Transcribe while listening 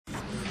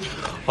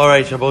All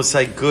right,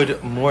 Shabbosai,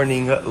 good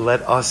morning.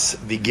 Let us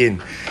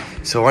begin.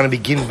 So I want to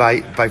begin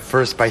by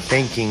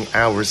thanking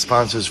our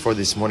sponsors for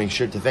this morning.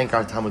 Sure to thank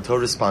our Talmud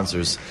Torah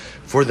sponsors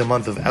for the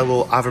month of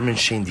Elul, Avraham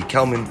Shane D.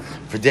 Kelman,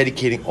 for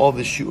dedicating all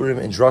the shiurim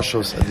and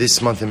drashos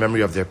this month in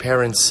memory of their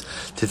parents.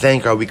 To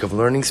thank our Week of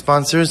Learning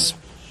sponsors,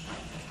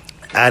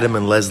 Adam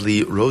and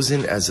Leslie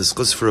Rosen, as a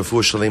schus for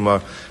Refuah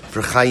Shalema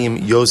for Chaim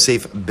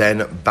Yosef Ben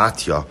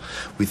Batya.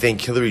 We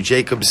thank Hillary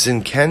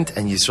Jacobson Kent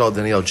and Yisrael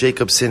Daniel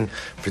Jacobson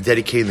for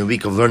dedicating the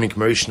Week of Learning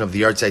commemoration of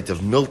the yahrzeit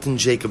of Milton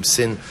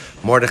Jacobson,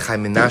 Mordechai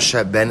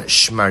Menashe Ben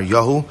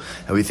Shmaryahu,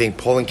 and we thank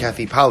Paul and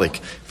Kathy Pollack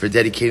for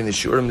dedicating the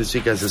shiurim this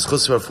week as a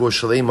schus for Refuah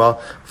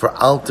Shalema for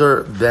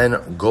Alter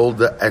Ben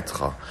Golda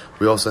Etcha.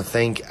 We also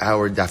thank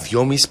our Daf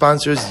Yomi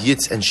sponsors,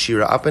 Yitz and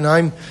Shira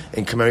Oppenheim,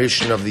 in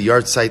commemoration of the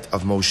yahrzeit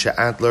of Moshe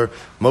Adler,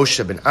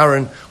 Moshe ben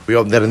Aaron. We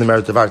hope that in the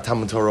merit of our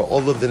Talmud Torah,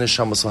 all of the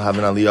neshamas will have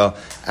an aliyah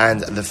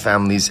and the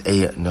families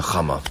a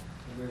nechama.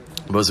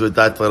 But with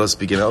that, let us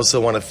begin. I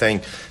also want to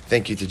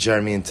thank you to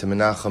Jeremy and to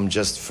Menachem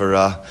just for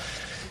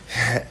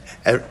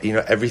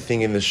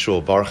everything in the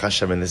shul, Baruch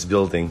Hashem, in this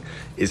building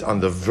is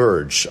on the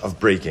verge of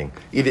breaking.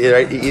 Either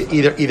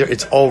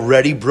it's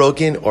already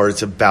broken or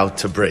it's about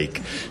to break.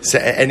 So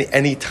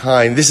any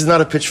time, this is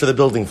not a pitch for the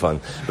building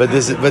fund, but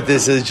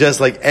this is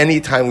just like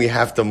any time we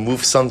have to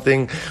move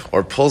something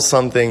or pull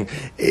something,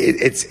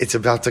 it's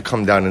about to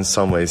come down in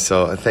some way.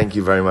 So thank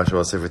you very much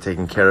also for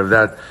taking care of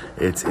that.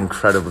 It's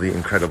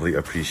incredibly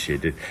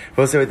appreciated.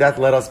 So with that,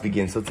 let us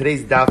begin. So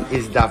today's daf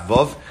is daf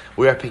Vav.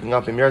 We are picking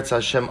up in Mirat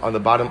Hashem on the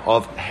bottom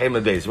of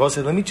Hemad Beis. Well,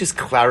 so let me just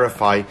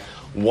clarify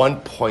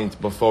one point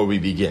before we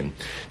begin.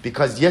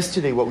 Because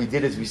yesterday what we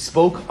did is we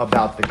spoke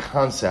about the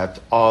concept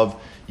of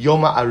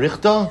Yoma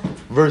Arichta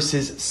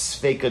versus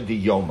Sfeika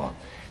de Yoma.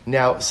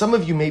 Now, some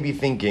of you may be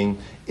thinking,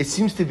 it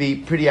seems to be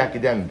pretty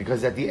academic,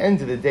 because at the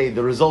end of the day,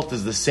 the result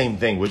is the same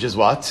thing, which is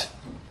what?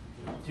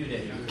 2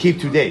 days.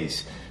 Keep 2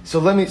 days. So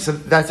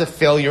that's a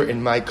failure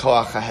in my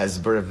koach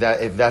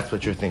hahesber, if that's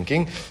what you're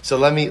thinking. So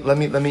let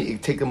me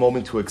take a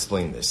moment to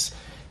explain this.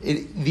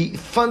 The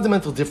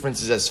fundamental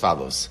difference is as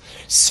follows.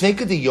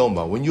 Sfeika de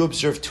Yoma, when you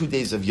observe 2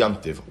 days of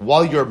Yom Tiv,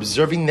 while you're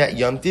observing that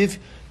Yom Tiv,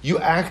 you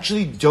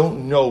actually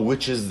don't know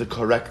which is the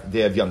correct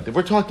day of Yom Tiv.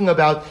 We're talking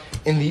about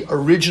in the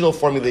original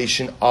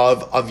formulation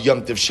of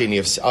Yom Tiv Sheni,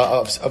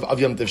 of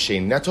Yom Tiv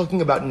Sheni. Not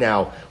talking about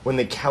now, when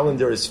the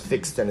calendar is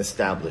fixed and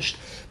established.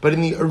 But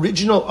in the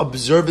original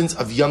observance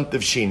of Yom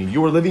Tiv Sheni,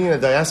 you were living in a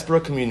diaspora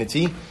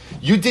community,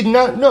 you did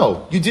not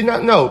know.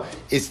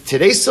 Is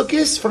today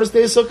Sukkot, first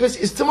day of Sukkot?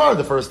 Is tomorrow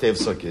the first day of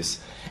Sukkot?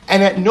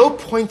 And at no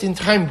point in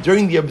time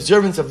during the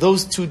observance of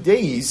those 2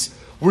 days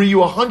were you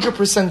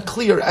 100%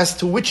 clear as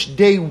to which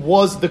day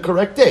was the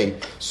correct day.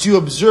 So you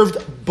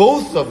observed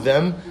both of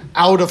them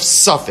out of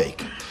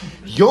Safek.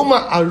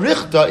 Yoma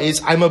Arichta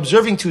is, I'm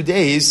observing 2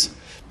 days,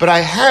 but I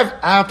have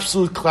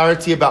absolute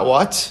clarity about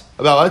what?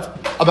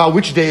 About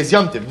which day is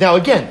Yom Tiv. Now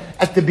again,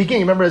 at the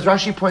beginning, remember as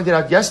Rashi pointed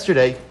out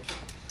yesterday,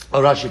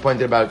 Rashi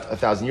pointed about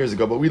 1,000 years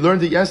ago, but we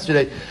learned it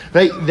yesterday,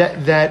 right?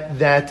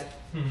 That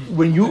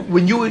when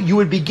you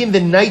would begin the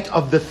night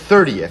of the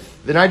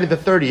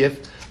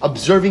 30th,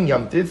 observing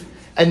Yom Tiv,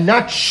 and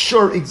not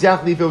sure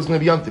exactly if it was going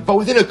to be Yom Tiv, but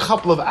within a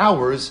couple of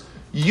hours,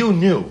 you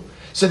knew.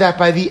 So that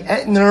by the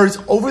end,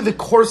 over the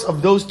course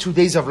of those 2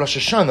 days of Rosh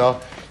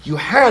Hashanah, you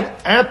had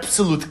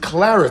absolute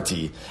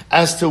clarity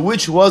as to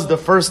which was the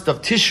first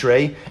of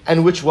Tishrei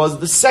and which was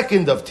the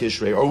second of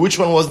Tishrei, or which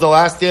one was the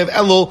last day of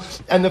Elul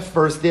and the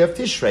first day of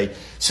Tishrei.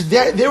 So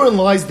therein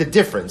lies the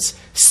difference.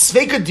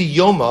 Sfeika de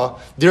Yoma,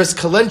 there's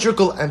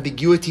calendrical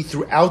ambiguity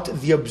throughout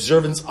the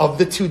observance of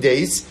the 2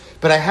 days,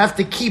 but I have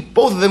to keep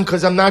both of them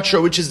because I'm not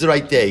sure which is the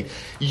right day.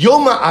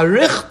 Yoma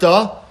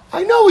Arichta,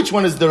 I know which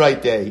one is the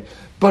right day.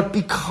 But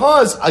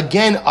because,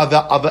 again,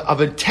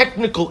 of a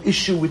technical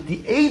issue with the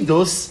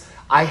Eidos,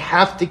 I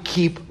have to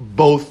keep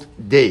both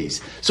days.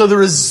 So the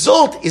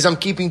result is I'm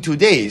keeping 2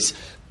 days.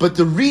 But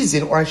the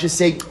reason, or I should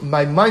say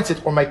my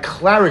mindset or my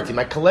clarity,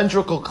 my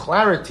calendrical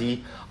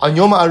clarity on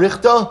Yom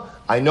Arichta,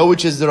 I know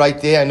which is the right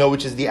day, I know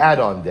which is the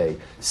add-on day.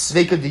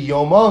 Sfeika de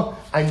Yoma,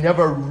 I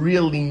never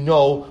really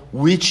know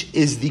which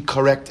is the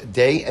correct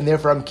day, and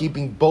therefore I'm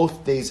keeping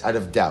both days out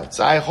of doubt.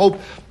 So I hope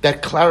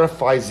that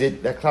clarifies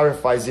it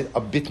a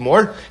bit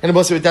more. And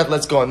also with that,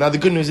 let's go on. Now the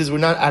good news is we're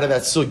not out of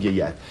that sugya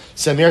yet.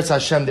 So Mir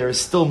Hashem, there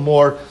is still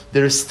more,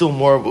 we're still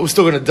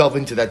going to delve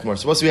into that more.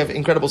 So also we have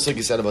incredible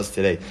sugyas ahead of us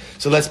today.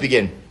 So let's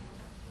begin.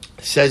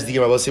 Says the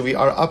Gemara, we'll say we're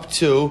up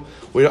to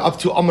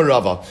Amar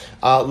Rava.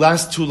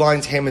 Last 2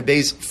 lines, Hemad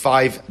Beis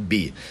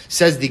 5b.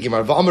 Says the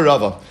Gemara, Amar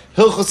Rava,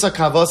 Hilchosa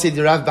kavase di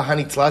Rav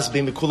bahani tlas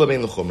bein lekula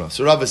bein lechumra.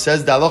 So Rava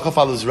says, the halacha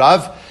follows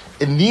Rav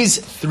in these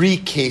 3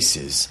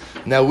 cases.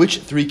 Now, which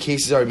 3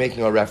 cases are we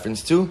making a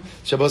reference to?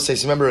 Shabbos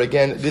says, remember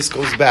again, this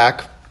goes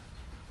back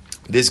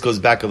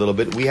a little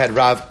bit. We had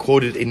Rav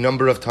quoted a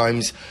number of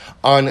times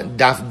on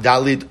Daf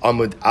Dalid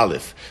Amud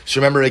Aleph. So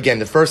remember again,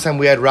 the first time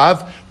we had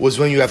Rav was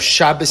when you have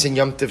Shabbos and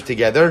Yom Tov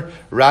together.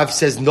 Rav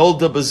says,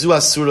 Nolda Bazu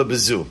Asura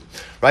Bazu.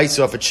 right?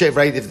 So if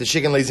the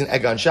chicken lays an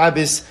egg on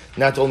Shabbos,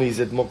 not only is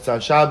it muktzah on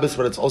Shabbos,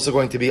 but it's also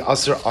going to be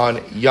asr on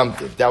Yom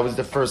Tov. That was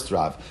the first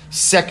Rav.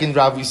 Second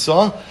Rav we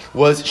saw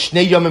was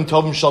Shnei Yomim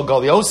Tovim Shal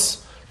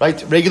Galios,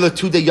 right? Regular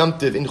 2-day Yom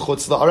Tov in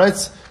Chutz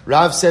La'aretz.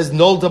 Rav says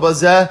Nolda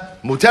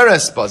Bazeh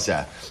Muteres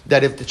Bazeh.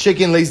 That if the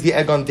chicken lays the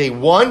egg on day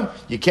 1,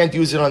 you can't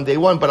use it on day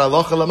 1, but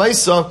halacha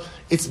l'maisa,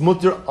 it's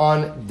mutter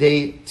on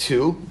day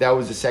 2. That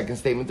was the second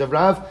statement of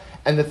Rav.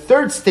 And the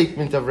third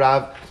statement of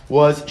Rav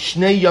was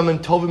Shnei Yomim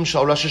Tovim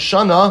Shal Rosh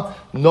Hashanah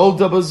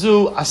Nolda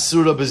Bazu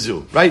Asura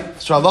Bazu.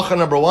 Right? So halacha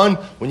number 1,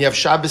 when you have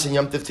Shabbos and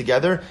Yom Tov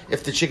together,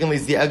 if the chicken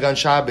lays the egg on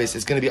Shabbos,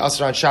 it's going to be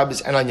asra on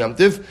Shabbos and on Yom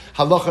Tov.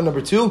 Halacha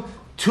number 2,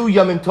 2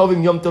 Yomim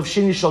Tovim Yom Tov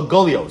Shini Shal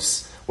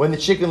Golios. When the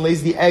chicken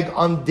lays the egg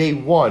on day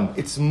 1,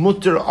 it's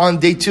mutter on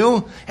day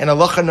 2. And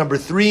halacha number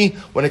 3,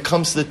 when it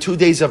comes to the 2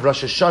 days of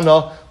Rosh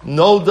Hashanah,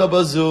 Nolda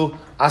Bazu,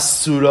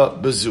 Asura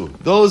Bazu.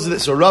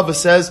 So Rava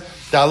says,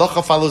 the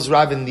halacha follows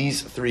Rav in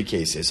these 3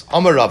 cases.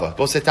 Amar Rava,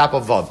 both at top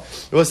of Vav.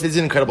 This is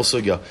an incredible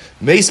sugya.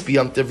 Meis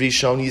b'yam tov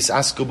rishon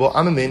yisasku bo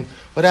amamin.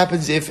 What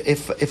happens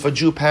if a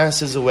Jew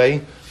passes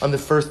away on the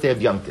first day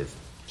of Yom Tov?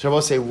 So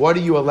Rava say, what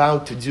are you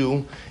allowed to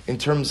do in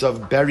terms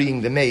of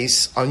burying the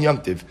mace on Yom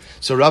Tov?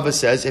 So Rava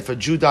says, if a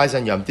Jew dies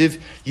on Yom Tov,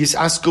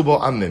 yisasku bo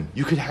amim.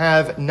 You could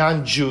have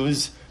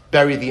non-Jews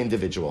bury the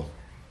individual.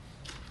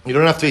 You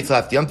don't have to wait till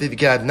after Yom Tov. You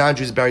can have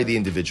non-Jews bury the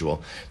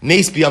individual.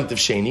 Mace b'Yom Tov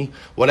Sheni.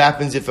 What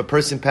happens if a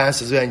person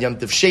passes away on Yom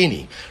Tov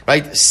Sheni?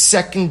 Right?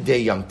 Second day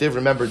Yom Tov.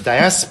 Remember,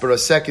 diaspora,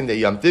 second day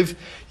Yom Tov.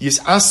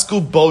 Yisasku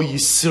bo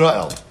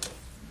Yisrael.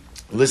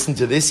 Listen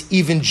to this.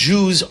 Even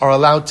Jews are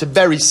allowed to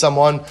bury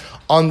someone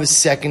on the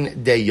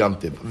second day Yom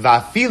Tov.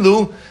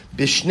 Va'afilu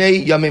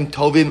b'shnei yamim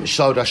tovim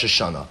shal Rosh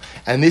Hashanah.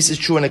 And this is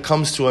true when it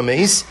comes to a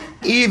mace.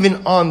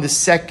 Even on the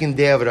second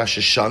day of Rosh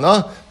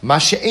Hashanah,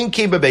 masha'en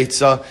ke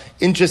bebeitza.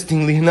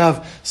 Interestingly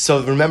enough,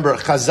 so remember,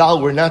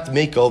 Chazal were not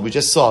mekel. We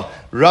just saw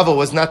Rava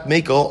was not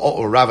mekel,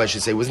 or Rav I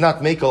should say, was not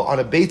mekel on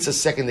a beitza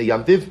second day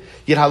Yom Tov.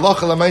 Yet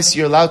halacha l'maisa,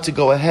 you're allowed to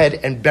go ahead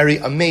and bury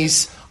a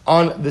mace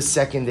on the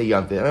second day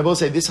Yom Tov. And I will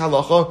say this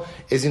halacha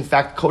is in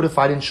fact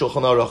codified in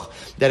Shulchan Aruch,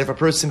 that if a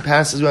person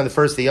passes away on the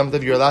first day Yom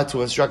Tov, you're allowed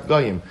to instruct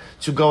Goyim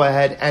to go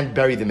ahead and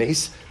bury the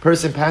mace.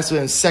 Person passes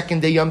away on the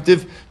second day Yom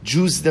Tov,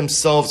 Jews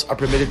themselves are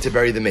permitted to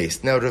bury the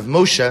mace. Now Rav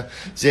Moshe,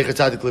 Zecher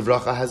Tzadik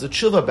Livracha, has a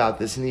tshuva about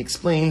this, and he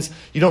explains,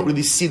 you don't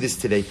really see this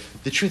today.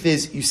 The truth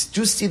is, you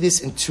do see this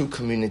in 2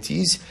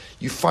 communities.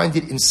 You find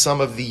it in some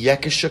of the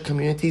Yekisha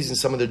communities, in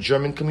some of the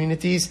German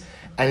communities,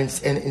 and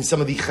in some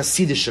of the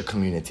Hasidisha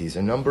communities.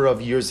 A number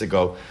of years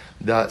ago,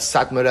 the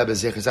Satmar Rebbe,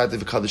 Zecher Tzadik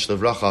V'Kadosh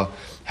Livracha,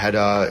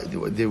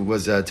 there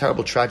was a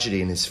terrible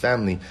tragedy in his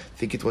family. I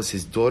think it was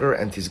his daughter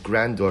and his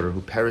granddaughter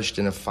who perished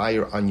in a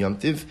fire on Yom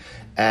Tov,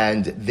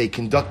 and they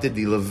conducted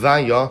the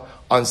Levaya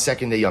on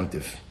second day Yom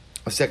Tov.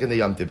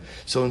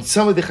 So in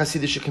some of the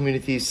Hasidisha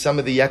communities, some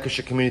of the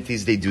Yakisha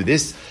communities, they do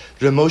this.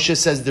 Rav Moshe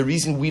says the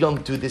reason we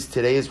don't do this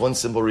today is one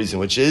simple reason,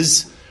 which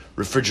is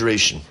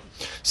refrigeration.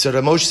 So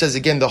Rav Moshe says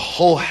again, the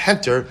whole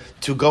heter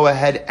to go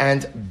ahead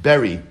and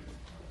bury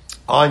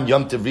on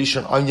Yom Tov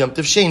Rishon, on Yom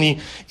Tov Sheni,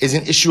 is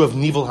an issue of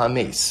nivel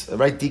hames,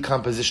 right?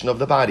 Decomposition of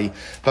the body.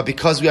 But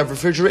because we have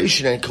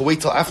refrigeration and can wait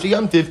till after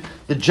Yom Tov,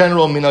 the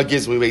general minhag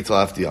is we wait till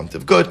after Yom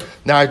Tov. Good.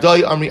 Now,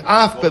 Ardai Amri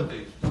Af.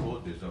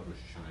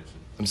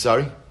 I'm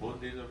sorry? 4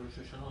 days of Rosh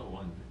Hashanah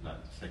or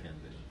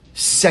second day?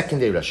 Second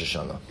day Rosh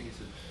Hashanah.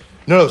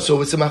 No,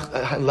 so it's a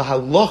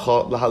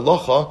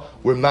lahalacha,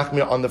 we're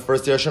machmir on the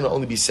first day of Rosh Hashanah,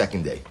 only be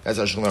second day. That's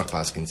how Shulchan Aruch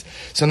paskins.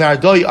 So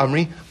Nardoi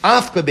Amri,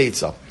 Af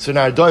bebeitza. So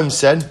Nardoim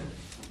said,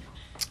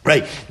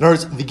 right, in other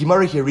words, the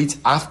Gemara here reads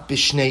Af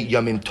b'shnei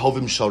yamim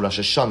tovim shal Rosh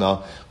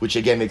Hashanah, which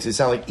again makes it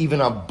sound like even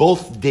on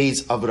both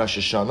days of Rosh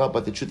Hashanah,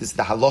 but the truth is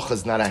the halacha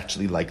is not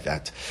actually like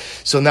that.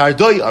 So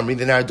Nardoi Amri,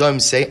 the Nardoim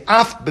say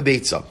Af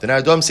bebeitza. The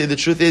Nardoim say the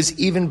truth is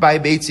even by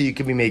beitza you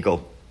can be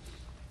megal.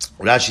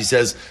 Rashi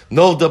says,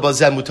 no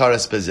dabazeh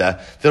mutaras bezeh.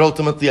 That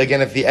ultimately, again,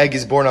 if the egg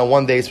is born on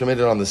one day, it's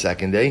permitted on the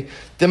second day.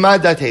 So here,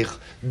 the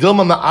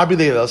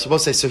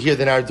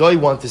Nardoi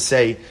want to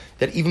say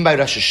that even by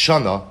Rosh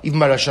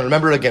Hashanah,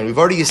 remember again, we've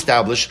already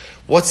established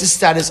what's the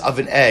status of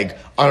an egg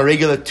on a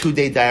regular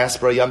 2-day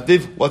diaspora Yom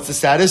Tiv. What's the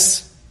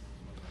status?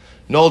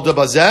 No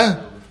dabazeh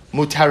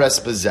mutaras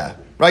bezeh.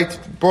 Right?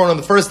 Born on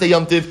the first day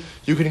Yom Tiv,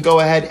 you can go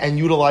ahead and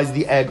utilize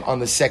the egg on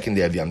the second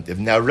day of Yom Tiv.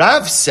 Now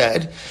Rav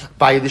said,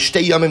 by the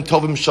Shtei Yomim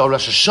Tovim Shal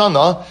Rosh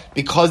Hashanah,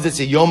 because it's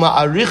a Yoma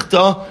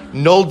Arichta,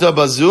 Nolda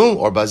Bazu,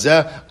 or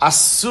Bazeh,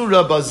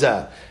 Asura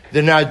Bazeh.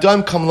 The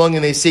Nardam come along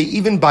and they say,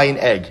 even by an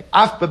egg,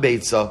 Af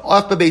Bebeitza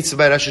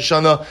by Rosh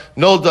Hashanah,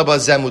 Nolda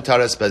Bazeh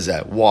Mutaras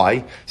Bazeh. Why?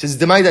 He says,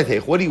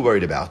 what are you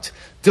worried about?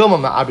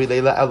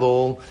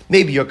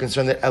 Maybe you're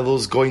concerned that Elul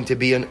is going to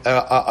be an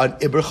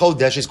Iber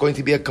Chodesh, is going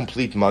to be a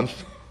complete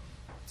month.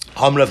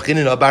 Rav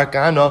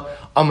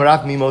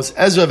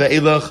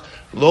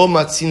Lo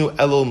matzinu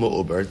elul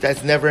mu'uber.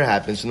 That's never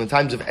happened. So in the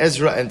times of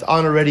Ezra and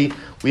on already,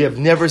 we have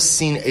never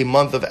seen a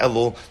month of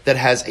Elul that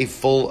has a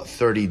full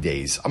 30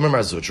 days. Amar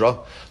Mar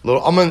Zutra, lo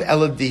aman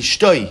elul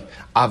dishtoi,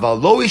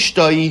 aval lo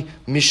ishtoi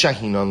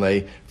mishahinon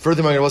le.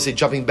 Furthermore, I will say,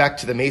 jumping back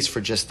to the mace for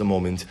just a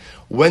moment.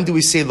 When do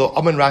we say, lo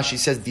aman Rashi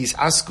says, dis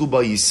asku ba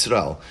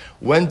Yisrael?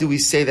 When do we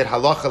say that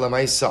halacha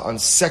lamaisa on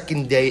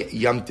second day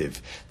Yom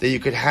Tiv, that you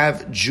could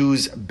have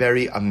Jews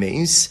bury a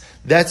mace?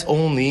 That's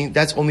only de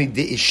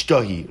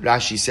ishtohi.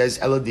 Rashi says,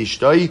 ela de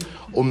ishtohi,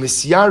 o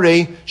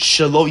misyare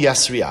shelo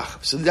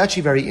yasriach. So it's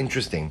actually very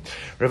interesting.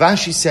 Rav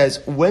Ashi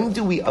says, when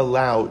do we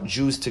allow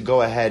Jews to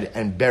go ahead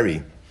and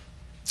bury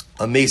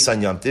a mace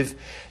on Yom Tiv?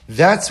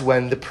 That's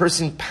when the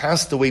person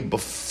passed away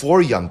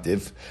before Yom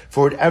Tiv.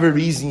 For whatever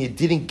reason, you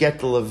didn't get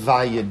the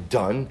Levaya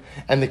done.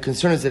 And the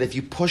concern is that if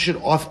you push it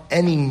off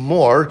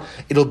anymore,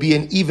 it'll be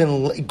an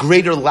even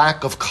greater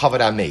lack of Kavod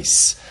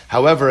HaMeis.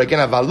 However, again,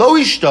 avalo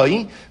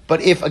ishtoi,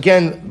 but if,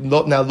 again,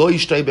 now lo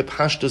ishtoi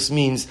bepashtus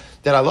means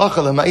that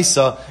halacha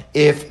l'maisa,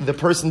 if the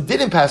person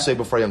didn't pass away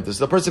before Yom Tiv,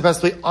 so the person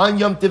passed away on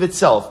Yom Tiv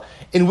itself,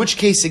 in which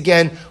case,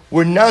 again,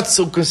 we're not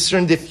so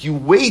concerned if you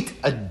wait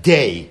a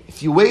day.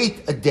 If you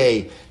wait a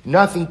day,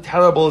 nothing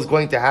terrible is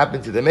going to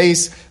happen to the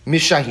mace.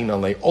 Mishahin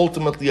alei.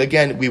 Ultimately,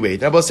 again, we wait.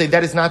 And I will say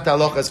that is not the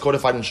halacha as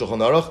codified in Shulchan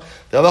Aruch.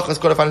 The halacha as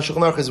codified in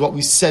Shulchan Aruch is what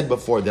we said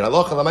before. That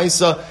halacha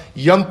l'maisa,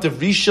 Yom Tov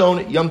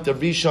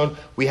Rishon,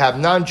 we have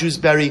non-Jews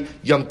bury.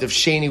 Yom Tov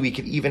Sheni, we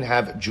can even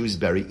have Jews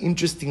bury.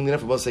 Interestingly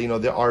enough, I will say,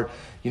 there are,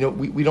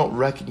 we don't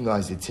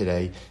recognize it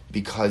today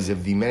because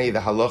of many of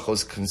the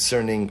halachos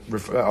concerning,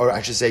 or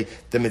I should say,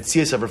 the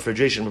metzias of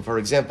refrigeration. But for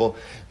example,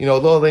 lo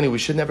aleinu, we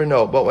should never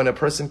know, but when a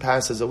person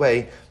passes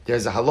away,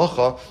 there's a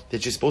halacha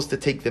that you're supposed to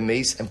take the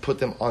mace and put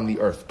them on the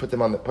earth, put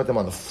them on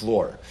the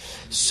floor.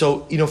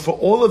 So, for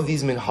all of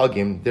these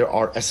minhagim, there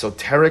are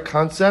esoteric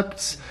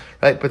concepts,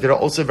 right? But there are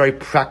also very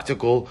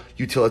practical,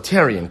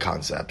 utilitarian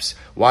concepts.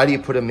 Why do you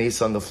put a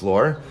mace on the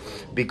floor?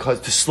 Because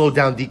to slow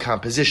down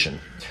decomposition,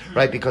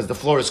 right? Because the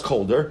floor is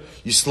colder,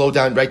 you slow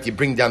down, right? You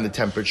bring down the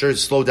temperature,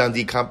 slow down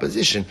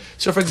decomposition.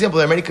 So, for example,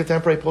 there are many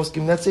contemporary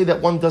poskim that say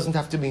that one doesn't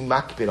have to be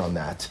makpid on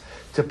that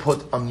to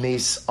put a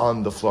mace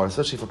on the floor,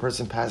 especially if a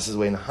person passes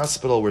away in a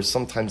hospital where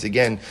sometimes,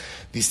 again,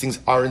 these things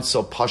aren't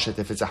so pashut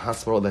if it's a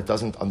hospital that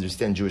doesn't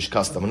understand Jewish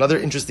custom. Another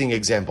interesting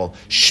example,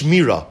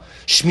 shmira.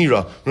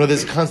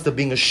 There's a concept of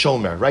being a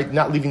shomer, right?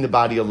 Not leaving the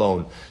body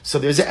alone. So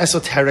there's an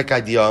esoteric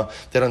idea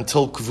that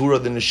until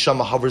kvura, the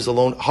neshama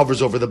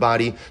hovers over the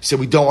body. So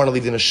we don't want to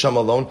leave the neshama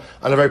alone.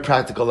 On a very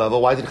practical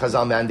level, why did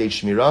Chazal mandate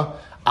shmira?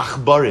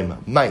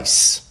 Achbarim,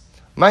 mice.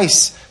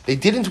 They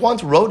didn't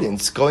want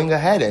rodents going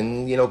ahead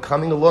and,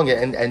 coming along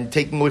and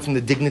taking away from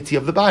the dignity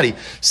of the body.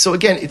 So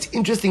again, it's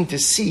interesting to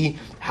see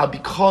how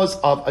because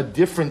of a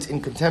difference in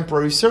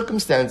contemporary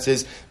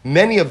circumstances,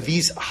 many of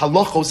these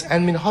halachos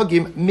and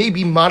minhagim may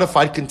be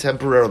modified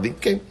contemporarily.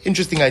 Okay,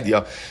 interesting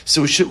idea.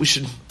 So we should be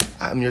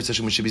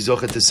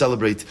zocheh to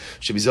celebrate,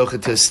 should be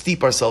zocheh to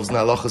steep ourselves in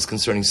halachos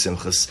concerning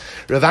simchas.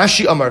 Rav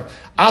Ashi Amar,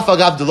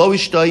 Afagav delo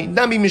ishtoi,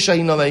 nami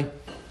mishahin alei.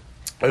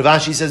 Rav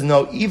Ashi says,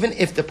 no, even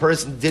if the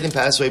person didn't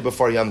pass away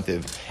before Yom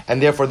Tiv,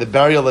 and therefore the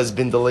burial has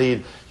been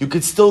delayed, you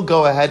could still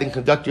go ahead and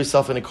conduct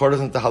yourself in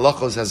accordance with the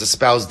halachos as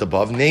espoused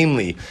above.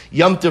 Namely,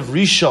 Yom Tiv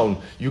Rishon,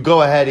 you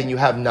go ahead and you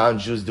have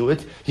non-Jews do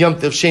it. Yom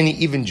Tiv Sheni,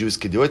 even Jews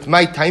could do it.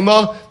 My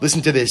taima,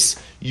 listen to this.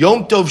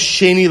 Yom Tov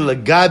Sheni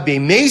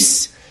lagabe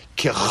meis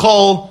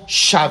kechol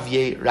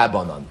shavye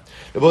rabbanon.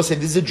 They both say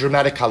this is a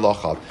dramatic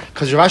halacha,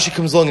 because Rav Ashi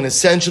comes along and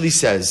essentially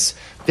says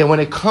that when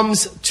it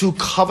comes to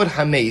Kavod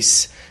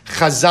HaMeis,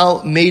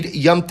 Chazal made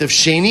Yom Tov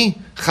Sheni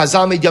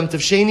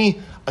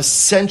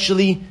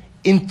essentially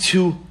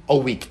into a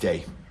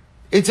weekday.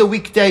 It's a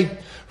weekday,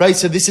 right?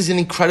 So this is an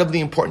incredibly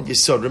important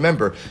yesod.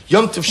 Remember,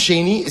 Yom Tov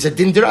Sheni is a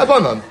din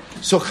d'Rabbanan.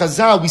 So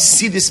Chazal, we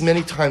see this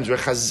many times where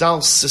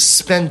Chazal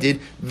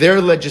suspended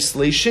their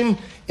legislation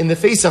in the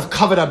face of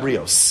Kavod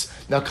Abrios.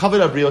 Now,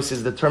 Kavod Abrios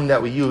is the term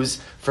that we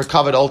use for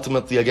Kavod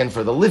ultimately, again,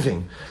 for the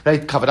living.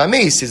 Right? Kavod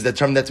HaMeis is the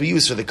term that we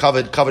use for the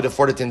Kavod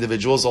afforded to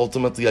individuals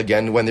ultimately,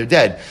 again, when they're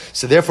dead.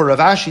 So therefore, Rav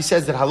Ashi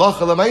says that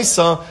halacha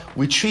l'maisa,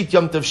 we treat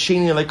Yom Tov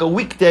Sheni like a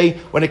weekday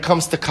when it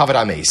comes to Kavod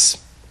HaMeis.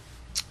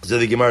 So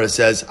the Gemara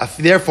says,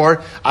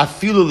 therefore,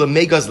 afilu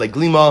lemegas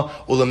leglima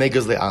or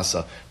lemegas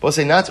leasa. But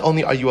say, not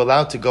only are you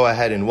allowed to go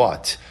ahead and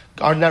what?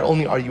 Not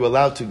only are you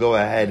allowed to go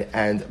ahead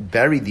and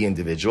bury the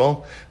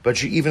individual,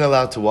 but you're even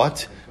allowed to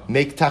what?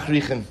 Make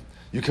tachrichen.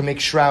 You can make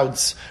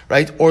shrouds,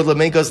 right? Or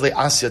lemegas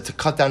leasya, to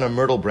cut down a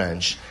myrtle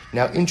branch.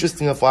 Now,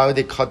 interesting enough, why would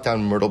they cut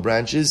down myrtle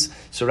branches?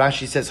 So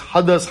Rashi says,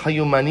 hadas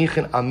hayu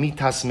manichen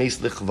amitas meis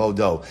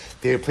lichvodo.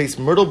 They replace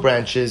myrtle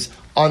branches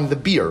on the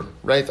beer,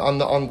 right? On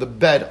the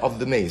bed of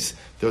the mace.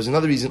 There was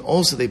another reason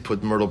also they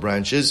put myrtle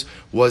branches,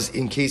 was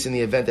in case in the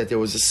event that there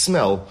was a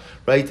smell,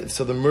 right?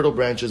 So the myrtle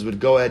branches would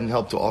go ahead and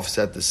help to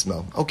offset the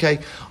smell. Okay.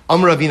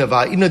 Rabbi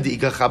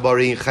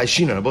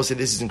said,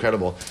 this is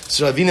incredible.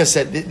 So Ravina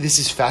said, this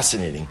is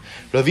fascinating.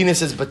 Ravina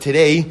says, but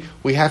today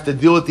we have to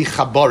deal with the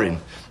chabarin.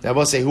 Now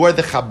we'll say, who are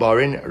the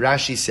chabarin?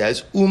 Rashi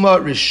says, Uma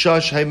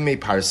Rishash Haimei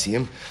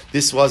Parsim.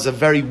 This was a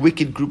very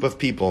wicked group of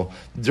people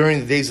during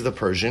the days of the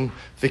Persian.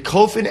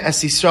 V'kolfin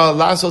es Yisrael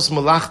lasos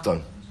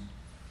malachton.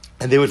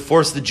 And they would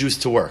force the Jews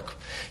to work.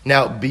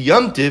 Now,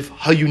 b'yamtiv,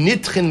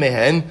 hayunitchin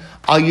mehen,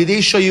 al yidei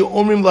shayu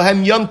omrim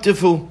lahem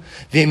yamtifu,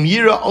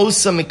 v'emyira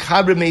osa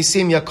mekabre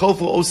meisim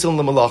yakofu osa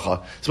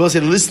l'malacha. So we'll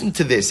say, listen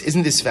to this.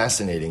 Isn't this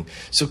fascinating?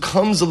 So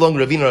comes along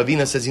Ravina.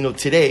 Ravina says,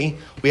 today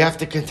we have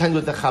to contend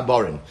with the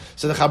chabarin.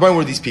 So the chabarin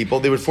were these people.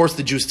 They would force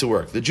the Jews to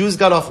work. The Jews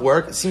got off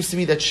work. It seems to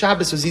be that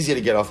Shabbos was easier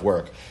to get off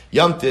work.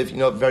 Yom Tiv,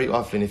 very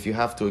often if you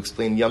have to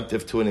explain Yom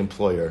Tiv to an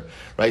employer,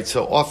 right?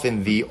 So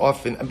often, I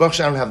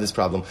don't have this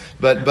problem,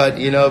 but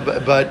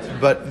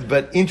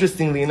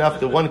interestingly enough,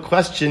 the one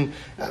question,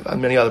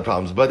 many other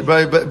problems, but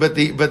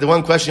the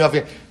one question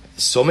often,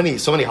 so many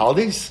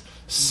holidays.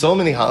 So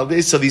many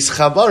holidays. So these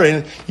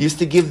chabarin used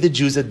to give the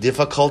Jews a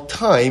difficult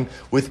time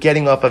with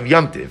getting off of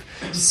Yom Tiv.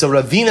 So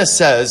Ravina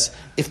says,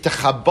 if the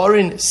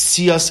chabarin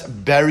see us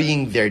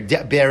burying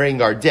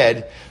our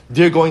dead,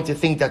 they're going to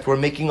think that we're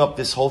making up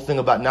this whole thing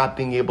about not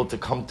being able to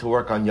come to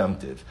work on Yom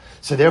Tiv.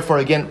 So therefore,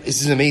 again,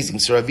 this is amazing.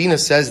 So Ravina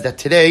says that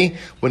today,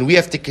 when we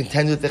have to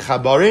contend with the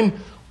chabarin,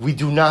 we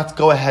do not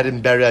go ahead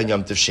and bury on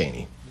Yom Tov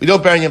Sheni. We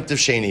don't bury on Yom Tov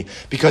Sheni.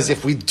 Because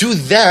if we do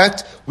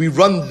that, we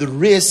run the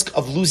risk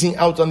of losing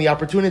out on the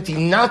opportunity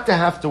not to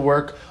have to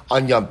work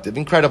on Yom Tov.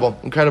 Incredible.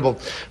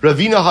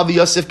 Ravina Havi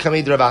Yosef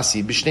Kamed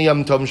Ravasi, B'shnei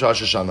Yom Tov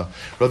Rosh Hashanah.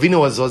 Ravina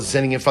was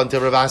standing in front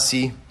of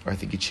Ravasi, or I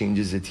think he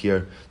changes it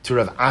here, to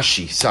Rav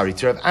Ashi.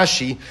 To Rav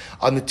Ashi,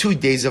 on the 2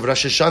 days of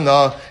Rosh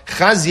Hashanah,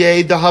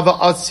 Chazyei Dahava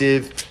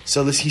Atziv.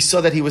 So he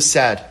saw that he was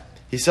sad.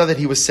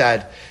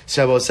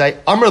 So I will say,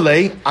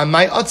 Amrle,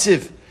 Amai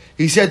Atziv.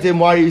 He said to him,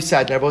 why are you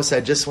sad? And Rabbi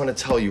said, I just want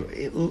to tell you.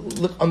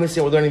 Look,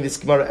 understand, we're learning this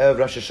Gemara of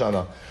Rosh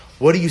Hashanah.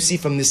 What do you see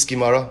from this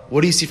Gemara?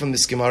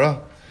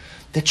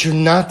 That you're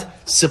not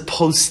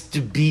supposed to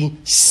be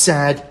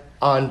sad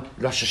on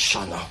Rosh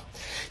Hashanah.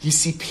 You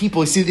see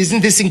people,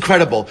 isn't this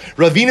incredible?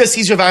 Ravina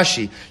sees Rav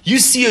Ashi. You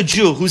see a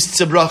Jew who's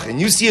tzebrachin.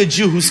 You see a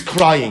Jew who's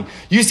crying.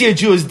 You see a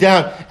Jew who's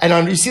down.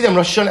 And you see them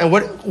Rosh Hashanah. And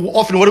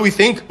what do we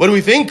think?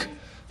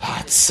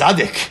 It's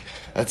tzaddik.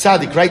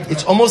 Tzaddik, right?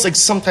 It's almost like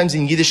sometimes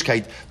in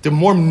Yiddishkeit, the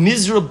more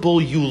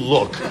miserable you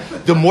look,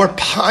 the more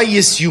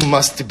pious you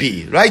must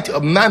be, right?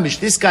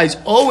 Mamish, this guy's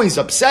always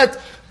upset.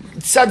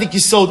 Tzaddik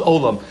Yisod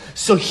Olam.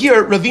 So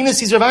here, Ravina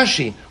sees Rav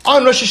Ashi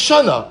on Rosh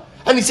Hashanah,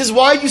 and he says,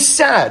 why are you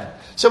sad?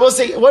 So I will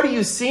say, what do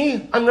you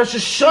see? On Rosh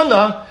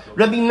Hashanah,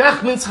 Rabbi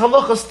Nachman's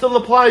halacha still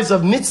applies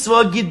of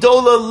mitzvah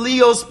gidola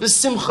lios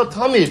b'simcha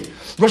tamid.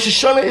 Rosh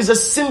Hashanah is a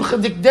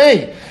simchadik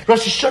day.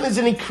 Rosh Hashanah is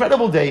an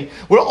incredible day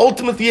where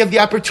ultimately you have the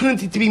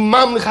opportunity to be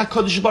mamlich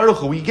HaKadosh Baruch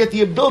Hu. We get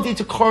the ability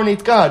to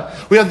coronate God.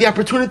 We have the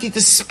opportunity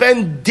to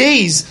spend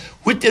days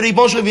with the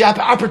Ribbon Shalom, the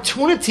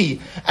opportunity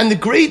and the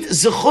great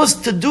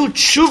zechus to do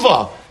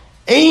tshuva.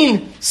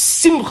 Ein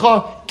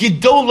simcha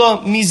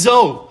gidola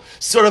mizo.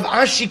 So Rav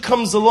Ashi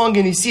comes along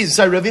and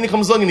Ravina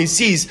comes along and he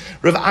sees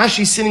Rav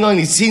Ashi sitting on and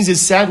he sees he's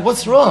sad.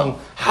 What's wrong?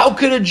 How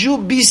could a Jew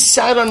be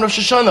sad on Rosh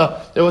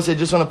Hashanah? I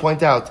just want to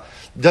point out,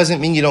 doesn't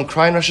mean you don't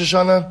cry in Rosh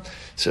Hashanah.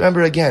 So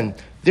remember again,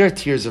 there are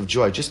tears of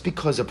joy. Just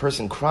because a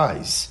person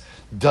cries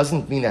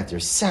doesn't mean that they're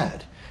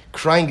sad.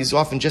 Crying is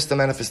often just a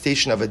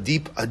manifestation of a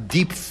deep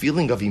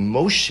feeling of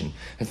emotion.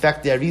 In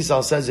fact, the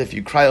Arizal says if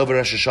you cry over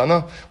Rosh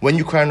Hashanah, when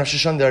you cry on Rosh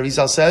Hashanah, the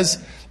Arizal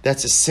says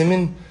that's a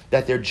siman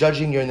that they're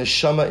judging your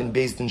neshama in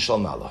Beis Din Shel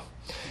Mala.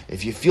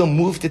 If you feel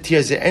moved to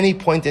tears at any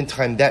point in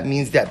time, that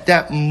means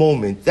that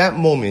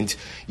moment,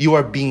 you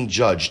are being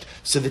judged.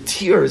 So the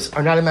tears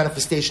are not a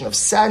manifestation of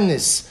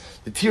sadness.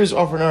 The tears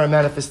often are a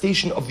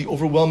manifestation of the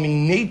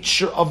overwhelming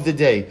nature of the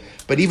day.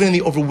 But even in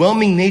the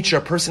overwhelming nature,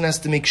 a person has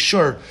to make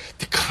sure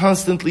to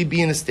constantly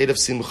be in a state of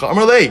simcha.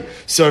 Amarlei.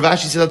 So Rav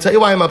Ashi said, I'll tell you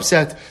why I'm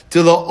upset.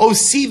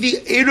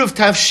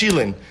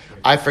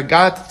 I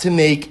forgot to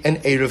make an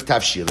Eruv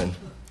Tavshilin.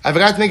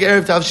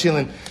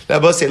 Now,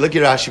 both say, look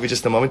at Rashi for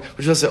just a moment,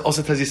 which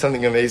also tells you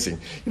something amazing.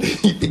 You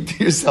think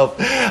to yourself,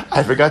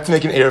 I forgot to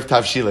make an Eruv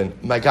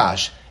Tavshilin. My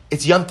gosh,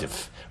 it's Yom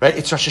Tiv. Right?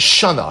 It's Rosh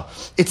Hashanah.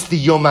 It's the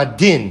Yom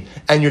Adin.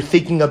 And you're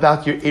thinking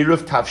about your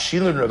Eruv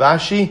Tavshilin, Rav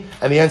Ashi?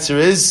 And the answer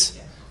is,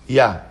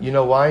 yeah. You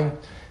know why?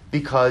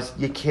 Because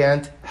you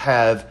can't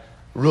have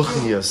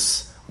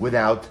Ruchnius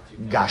without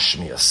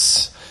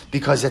Gashmius.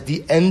 Because at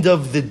the end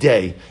of the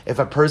day, if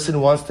a person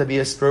wants to be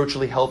a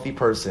spiritually healthy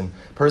person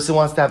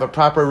wants to have a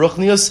proper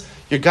ruchnius,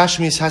 your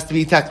gashmius has to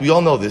be intact. We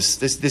all know this.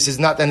 This is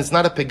not, and it's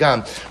not a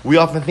pegam. We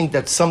often think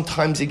that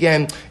sometimes,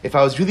 again, if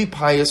I was really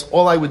pious,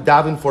 all I would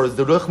daven for is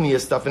the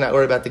ruchnius stuff and not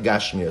worry about the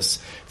gashmius.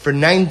 For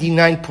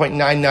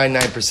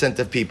 99.999%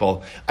 of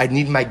people, I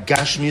need my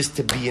gashmius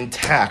to be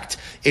intact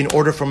in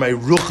order for my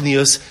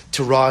ruchnius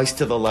to rise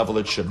to the level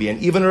it should be.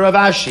 And even a Rav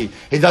Ashi,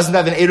 he doesn't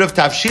have an Erev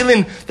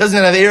Tavshilin,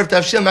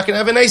 I'm not going to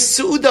have a nice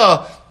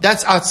Su'udah.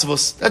 That's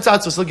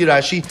Atzvus. Look at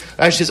Rashi.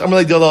 Rashi says,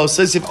 Amar Le'dolo,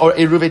 says if or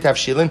Eruve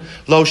Tavshilin,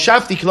 Lo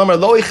Shafti, Kilomar,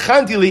 Lo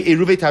Echanti Li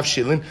Eruve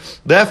Tavshilin,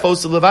 therefore,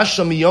 so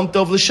Levasham Yom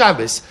Tov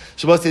L'Shabbos.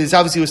 So this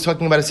obviously was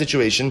talking about a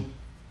situation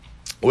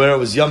where it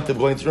was Yom Tov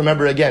going to,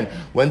 remember again,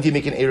 when do you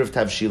make an Erev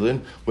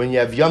Tavshilin? When you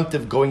have Yom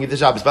Tov going into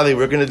Shabbos. By the way,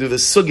 we're going to do the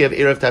sugya of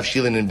Erev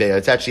Tavshilin in Be'ah.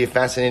 It's actually a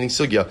fascinating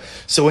sugya.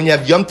 So when you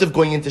have Yom Tov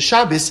going into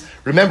Shabbos,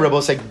 remember, Rabbi,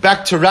 it's like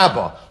back to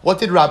Rabbah. What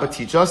did Rabbah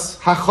teach us?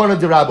 Hachana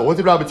de Rabbah. What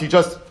did Rabbah teach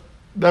us?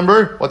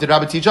 Remember? What did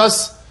Rabbah teach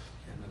us?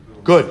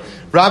 Good.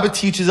 Rabbah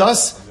teaches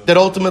us that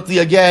ultimately,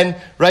 again,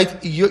 right,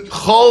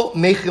 Chol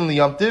Mechin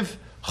L'Yom Tov,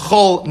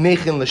 Chol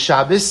Mechin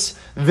L'Shabbos,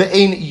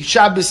 Ve'ein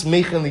Shabbos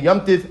Mechin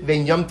L'Yom Tov,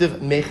 Ve'ein Yom Tov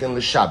Mechin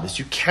L'Shabbos.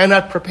 You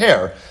cannot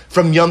prepare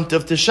from Yom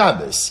Tov to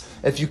Shabbos.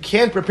 If you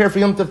can't prepare for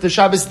Yom Tov to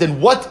Shabbos,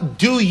 then what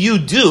do you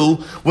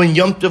do when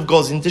Yom Tov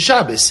goes into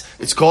Shabbos?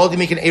 It's called, you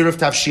make an Erev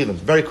Tavshilin.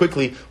 Very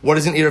quickly, what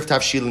does an Erev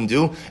Tavshilin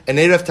do? An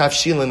Erev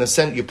Tavshilin, in a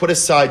sense, you put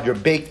aside your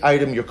baked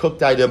item, your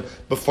cooked item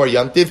before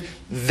Yom Tov.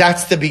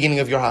 That's the beginning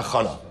of your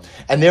Hachana.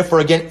 And therefore,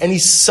 again, any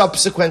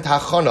subsequent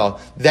hachana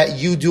that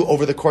you do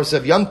over the course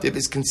of Yom Tov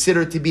is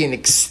considered to be an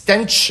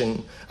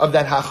extension of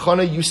that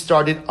hachana you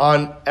started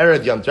on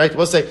Erev Yom Tov, right?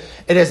 We'll say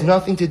it has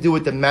nothing to do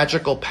with the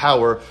magical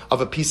power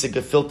of a piece of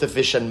gefilte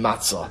fish and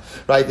matzah,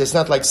 right? It's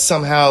not like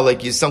somehow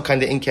like you some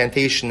kind of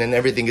incantation and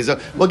everything is.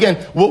 Well,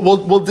 again,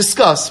 we'll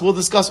discuss all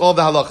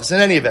the halachas in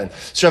any event.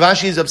 So Rav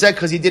Ashi is upset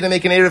because he didn't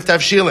make an Erev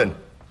Tavshilin.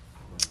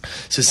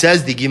 So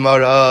says the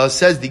Gemara,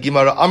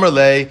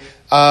 Amarle.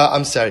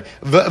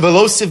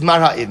 Velosiv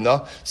Mar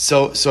Ha'idna.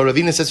 So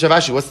Ravina says to Rav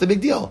Ashi, what's the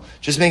big deal?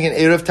 Just make an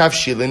Erev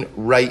Tavshilin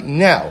right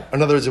now.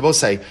 In other words, they both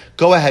say,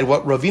 go ahead.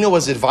 What Ravina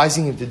was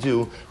advising him to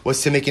do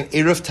was to make an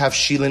Erev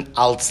Tavshilin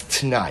al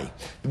T'nai.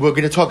 We're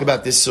going to talk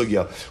about this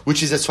sugya,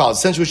 which is as follows.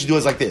 Essentially, what you do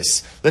is like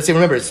this. Let's say,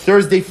 remember, it's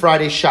Thursday,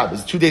 Friday,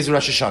 Shabbos, 2 days of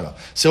Rosh Hashanah.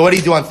 So what do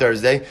you do on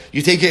Thursday?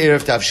 You take your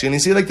Erev Tavshilin and you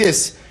say like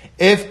this.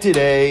 If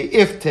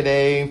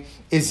today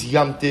is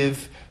Yom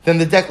Tiv, then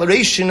the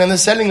declaration and the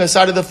setting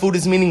aside of the food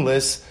is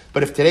meaningless.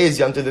 But if today is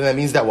Yom Tov, then that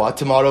means that what?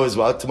 Tomorrow is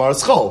what?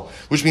 Tomorrow's Chol.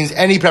 Which means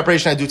any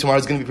preparation I do tomorrow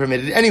is going to be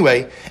permitted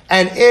anyway.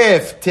 And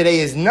if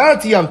today is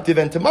not Yom Tov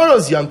and tomorrow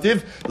is Yom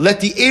Tov,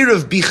 let the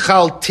Erev be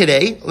Chal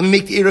today. Let me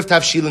make the Erev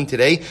Tavshilin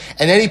today.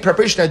 And any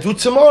preparation I do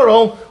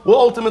tomorrow will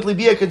ultimately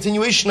be a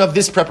continuation of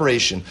this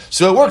preparation.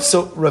 So it works.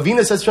 So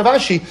Ravina says to Rav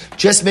Ashi,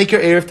 just make your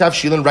Erev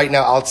Tavshilin right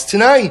now. Al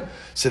tonight.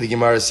 So the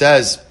Gemara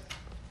says,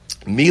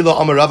 Milo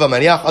Amar Rava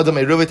Maniach Adam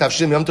Eruv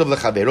Tavshilin Yom Tov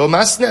Lechavero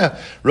Masna.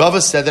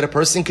 Rava said that a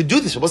person could do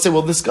this. We'll say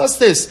we'll discuss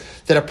this.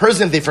 That a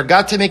person, if they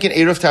forgot to make an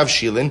Erev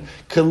Tavshilin,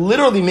 could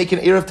literally make an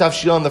Erev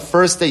Tavshilin on the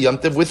first day Yom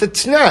Tov with a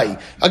T'nai.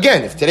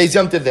 Again, if today's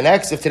Yom Tov, then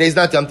X. If today's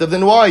not Yom Tov,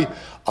 then Y.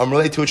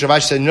 Amrulay to which Rav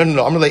Ashi said, no.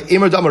 Amrulay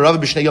Emer Dam Rava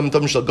B'shnei Yom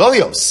Tov Mishal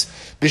Golios.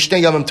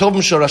 B'shnei Yom Tov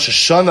Mishal Rosh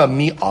Hashanah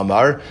Mi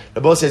Amar.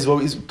 Rabbi says,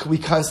 well, we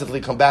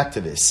constantly come back to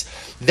this.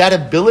 That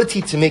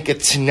ability to make a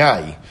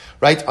T'nai,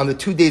 right, on the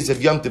 2 days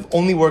of Yom Tov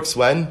only works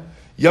when?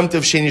 Yom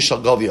Tov Sheni Shal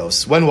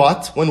Gavios. When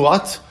what?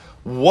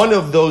 One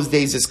of those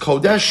days is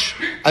Kodesh,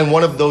 and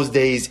one of those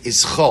days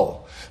is Chol.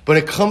 But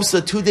it comes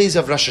to the 2 days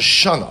of Rosh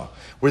Hashanah,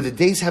 where the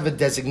days have a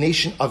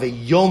designation of a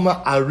Yom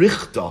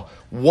Arichta,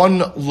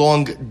 one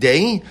long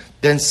day,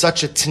 then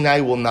such a Tanai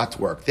will not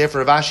work.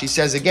 Therefore, Rav Ashi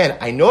says again,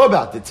 I know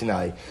about the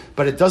Tanai,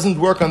 but it doesn't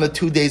work on the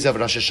 2 days of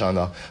Rosh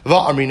Hashanah.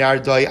 But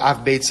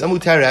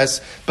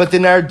the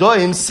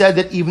Nardoim said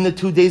that even the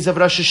 2 days of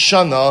Rosh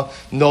Hashanah,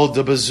 no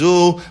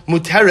debazu,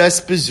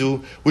 muteres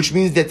bezu, which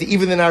means that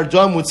even the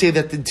Nardoim would say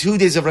that the 2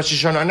 days of Rosh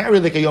Hashanah are not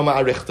really like a Yom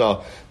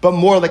Arichta, but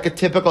more like a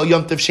typical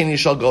Yom Tov Sheni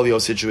Shal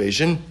Golio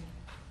situation.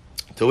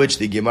 To which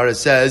the Gemara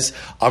says,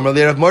 Amar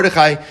li Rav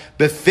Mordechai,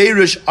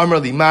 beferish Amar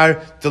li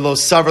Mar, de lo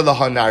savar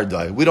laha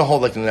nardai. We don't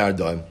hold like the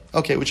Nardoim.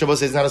 Okay, which Rabbi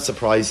says is not a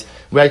surprise.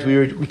 Right?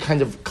 We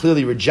kind of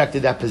clearly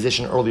rejected that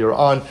position earlier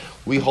on.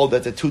 We hold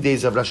that the 2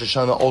 days of Rosh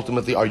Hashanah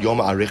ultimately are Yom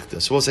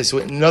Arichta. So we'll say, so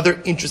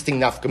another interesting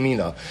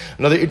nafkamina,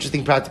 another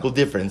interesting practical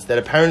difference, that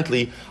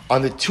apparently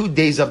on the 2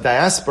 days of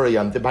diaspora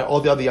Yom Tov, by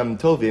all the other Yom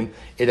Tovim,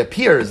 it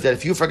appears that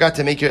if you forgot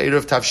to make your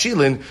Erev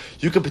Tavshilin,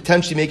 you could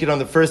potentially make it on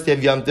the first day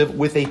of Yom Tov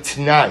with a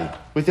T'nai.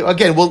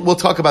 Again, we'll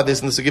talk about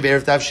this in the Sugya of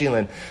Erev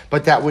Tavshilin,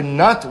 but that would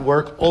not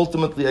work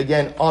ultimately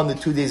again on the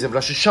 2 days of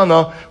Rosh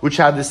Hashanah, which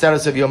have the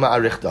status of Yom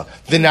Arichta.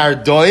 The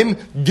Nardoim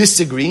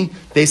disagree.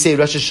 They say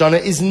Rosh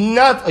Hashanah is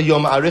not a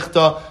Yom Arichta,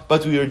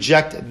 but we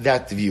reject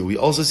that view. We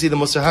also see the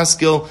Moshe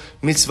Haskell,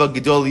 Mitzvah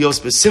Gidol Yos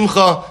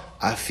B'Simcha,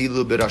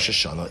 Afilu B'Rosh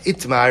Hashanah.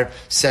 Itmar,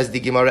 says the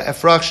Gemara,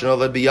 Efrach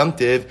Shanola B'Yom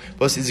Tiv,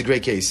 but this is a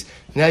great case.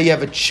 Now you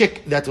have a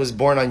chick that was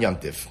born on Yom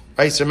Tiv.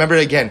 Right? So remember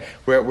again,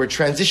 we're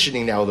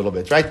transitioning now a little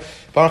bit, right?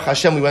 Baruch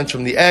Hashem, we went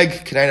from the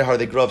egg, K'nai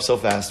they grow up so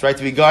fast, right?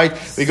 We go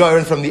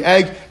in from the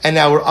egg, and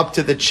now we're up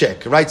to the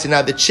chick, right? So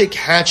now the chick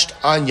hatched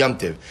on Yom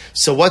Tiv.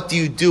 So what do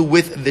you do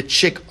with the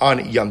chick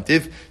on Yom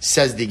Tiv?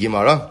 Says the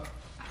Gemara.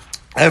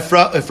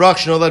 Efrach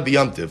shnolad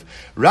b'Yom Tiv.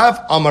 Rav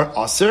Amar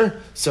Aser.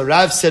 So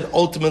Rav said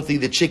ultimately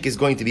the chick is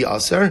going to be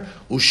Aser.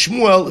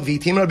 Ushmuel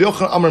v'Itim Rabbi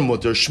Yochanan Amar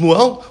Mutter.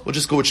 Shmuel, we'll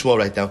just go with Shmuel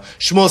right now.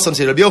 Shmuel, some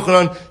say Rabbi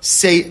Yochanan,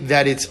 say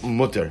that it's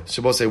Mutter.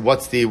 So we'll say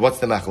what's the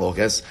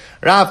machlokes?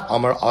 Rav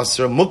Amar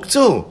Aser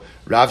Muktu.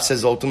 Rav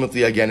says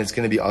ultimately again it's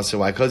going to be Aser.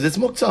 Why? Because it's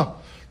Mukta.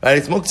 Right?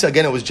 It's Mukta.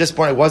 Again, it was just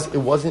born. It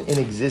wasn't in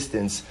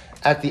existence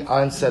at the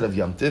onset of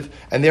Yom Tiv,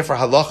 and therefore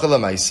halacha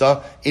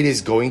l'maisa it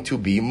is going to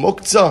be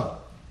Mukta.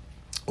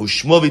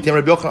 Ushmuel v'Itim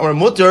Rabbi Yochanan Amar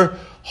Mutter.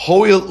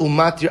 Hoil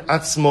umatir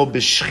atzmo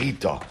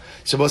b'shchita.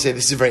 So we'll say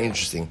this is very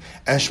interesting.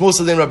 And Shmuel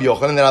said in Rabbi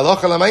Yochanan that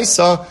halacha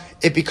l'maisa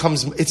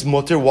it's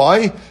mutter.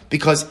 Why?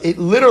 Because it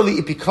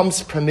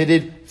becomes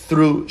permitted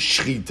through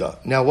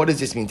shchita. Now, what does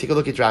this mean? Take a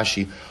look at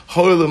Rashi.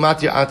 Hoil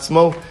umatir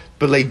atzmo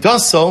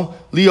b'leidaso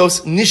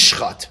lios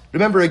nishchat.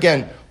 Remember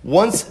again,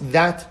 once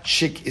that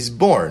chick is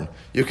born,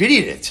 you could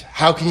eat it.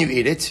 How can you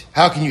eat it?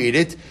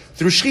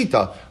 Through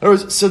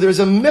shchita. So there's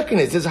a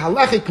mechanism, there's a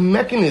halachic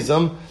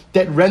mechanism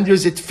that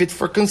renders it fit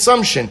for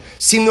consumption.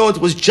 Seeing though it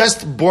was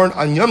just born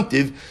on Yom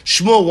Tiv,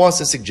 Shmuel wants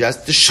to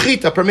suggest the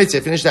shchita permits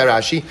it. Finish that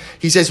Rashi.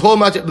 He says, "Hol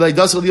matir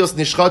b'leidaso lios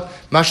nishchat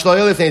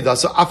mashloyel lefnei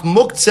daso af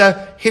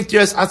muktzeh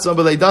hiftiras atzma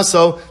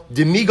b'leidaso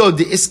demigo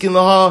de iskin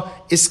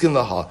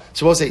laha."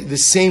 So we'll say the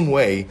same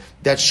way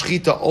that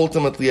shchita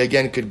ultimately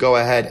again could go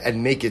ahead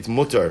and make it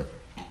mutter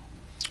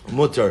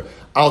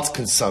out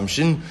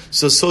consumption.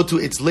 So too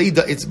its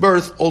leida, its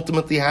birth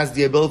ultimately has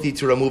the ability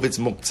to remove its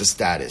muktzeh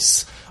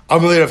status.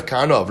 Amalei Rav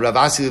Kanov, Rav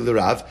Asi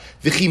l'Rav,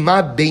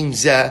 v'chima bein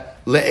zeh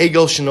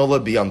le'egel shenola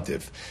b'Yom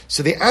Tiv.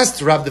 So they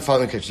asked Rav the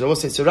following question.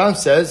 So Rav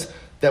says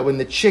that when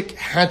the chick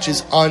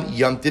hatches on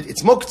Yom Tiv,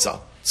 it's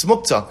muktzah. It's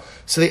muktzah.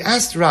 So they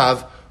asked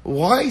Rav,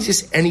 why is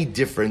this any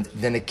different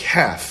than a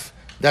calf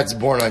that's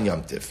born on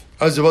Yom Tiv?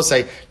 As we will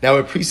say, now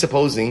we're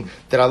presupposing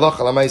that Allah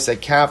Chalamai is a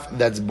calf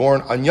that's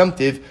born on Yom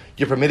Tiv,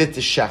 you're permitted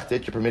to shecht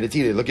it, you're permitted to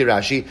eat it. Look at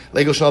Rashi,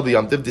 Lego Shnal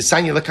b'Yom Tiv,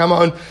 Disanya l'kama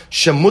on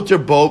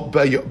shemuter bo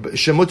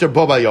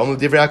bayom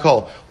l'divrei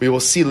hakol. We will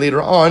see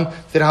later on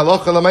that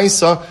halacha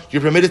l'maisa,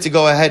 you're permitted to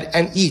go ahead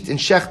and eat and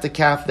shecht the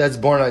calf that's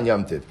born on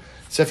Yom Tiv.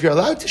 So if you're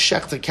allowed to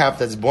shecht a calf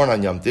that's born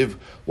on Yom Tiv,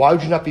 why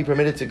would you not be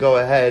permitted to go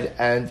ahead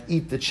and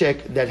eat the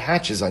chick that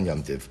hatches on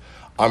Yom Tiv?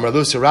 Amar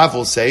Lu Rav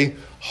will say,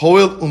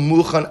 Hoil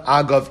umuchan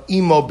agav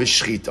imo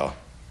b'shchita.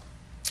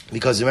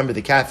 Because remember,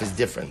 the calf is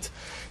different.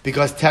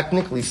 Because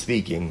technically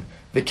speaking,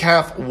 the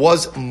calf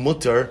was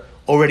mutter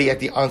already at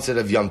the onset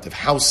of Yom Tiv.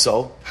 How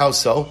so?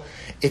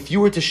 If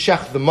you were to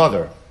shech the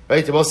mother,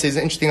 right? The Bible says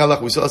an interesting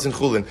halakha. We saw this in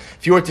Chulin.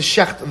 If you were to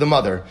shecht the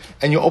mother,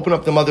 and you open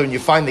up the mother and you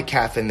find the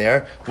calf in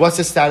there, what's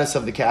the status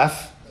of the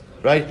calf?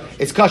 Right?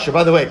 It's kosher.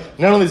 By the way,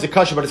 not only is it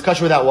kosher, but it's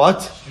kosher without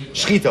what?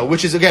 Shchita,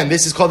 which is, again,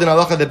 this is called in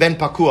halacha the ben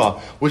pakua,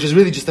 which is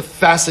really just a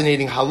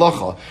fascinating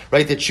halacha,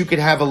 right? That you could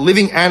have a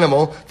living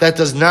animal that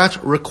does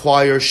not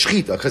require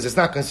shchita, because it's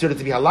not considered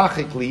to be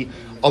halachically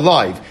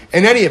alive.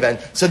 In any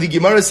event, so the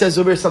Gemara says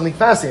over here something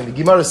fascinating.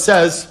 The Gemara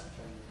says,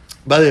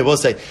 by the way, we'll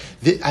say,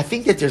 I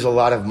think that there's a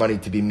lot of money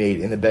to be made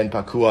in the ben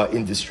pakua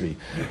industry,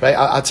 right?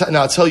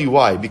 I'll tell you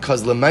why.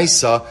 Because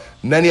lemaisa,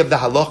 many of the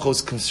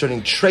halachos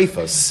concerning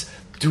treifas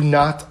do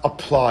not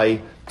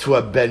apply to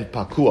a ben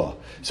pakua.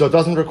 So it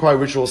doesn't require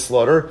ritual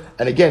slaughter.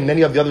 And again,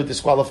 many of the other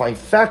disqualifying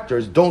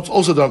factors don't.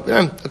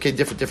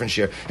 Different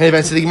share.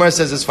 Anyway, so the Gemara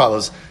says as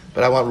follows,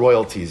 but I want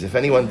royalties. If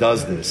anyone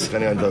does this. So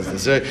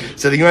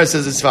the Gemara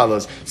says as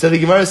follows. So the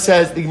Gemara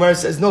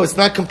says, no, it's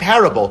not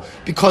comparable.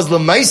 Because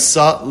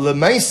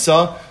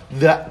lemaisa,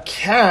 the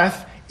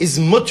calf is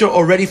mutter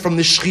already from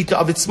the shchita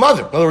of its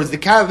mother. In other words, the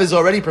calf is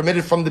already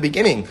permitted from the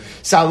beginning.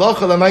 So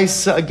halacha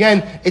l'maisa,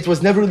 again, it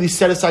was never really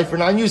set aside for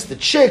non-use. The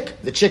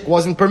chick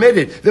wasn't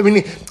permitted.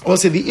 We'll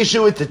say the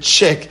issue with the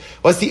chick,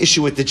 what's the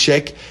issue with the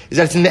chick? Is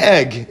that it's in the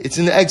egg. It's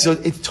in the egg, so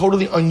it's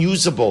totally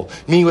unusable.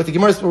 Meaning what the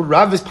Gemara, what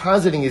Rav is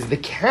positing is the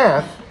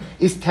calf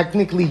is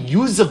technically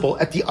usable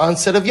at the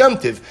onset of Yom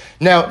Tiv.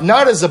 Now,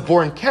 not as a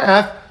born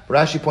calf,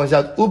 Rashi points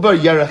out, Uber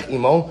Yerach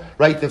Imo,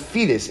 right? The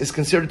fetus is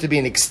considered to be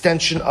an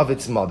extension of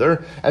its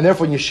mother, and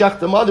therefore when you shech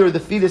the mother, the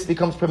fetus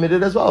becomes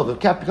permitted as well. The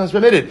calf becomes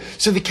permitted.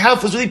 So the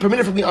calf was really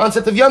permitted from the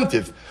onset of Yom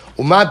Tiv.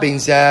 Uma bein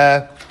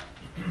zeh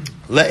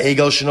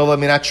le'egel shenola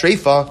minat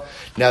treifa.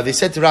 Now they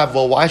said to Rav,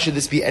 well, why should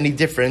this be any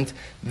different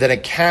than a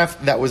calf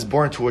that was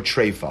born to a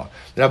treifa?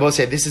 And Rabbi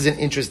said, this is an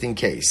interesting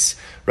case,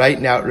 right?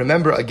 Now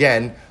remember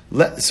again,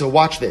 so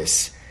watch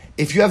this.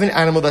 If you have an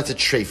animal that's a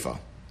treifa,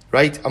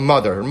 right? A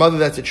mother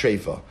that's a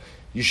treifa.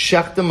 You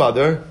shech the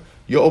mother,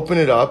 you open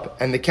it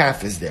up, and the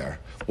calf is there.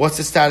 What's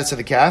the status of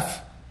the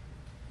calf?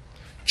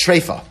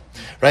 Treifa.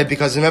 right?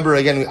 Because remember,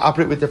 again, we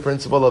operate with the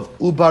principle of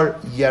ubar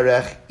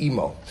yerech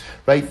imo,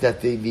 right?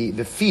 That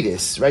the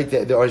fetus,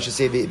 right? Or I should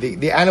say,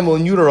 the animal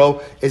in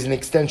utero is an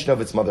extension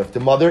of its mother. If the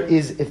mother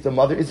is a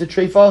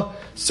treifa,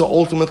 so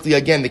ultimately,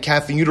 again, the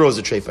calf in utero is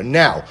a treifa.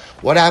 Now,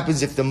 what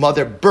happens if the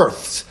mother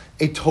births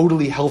a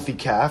totally healthy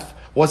calf?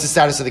 What's the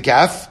status of the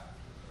calf?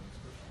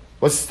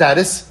 What's the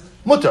status?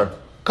 Mutter,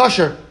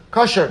 kosher.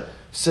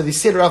 So they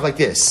say it off like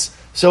this.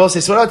 So I'll say,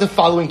 so what about the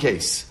following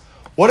case?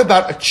 What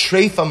about a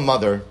treifa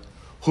mother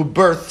who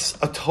births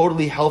a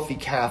totally healthy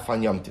calf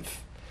on Yom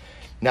Tiv?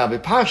 Now,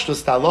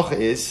 b'pashtus, the halacha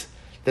is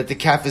that the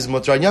calf is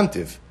mutar on Yom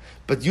Tiv.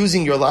 But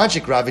using your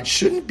logic, Rav, it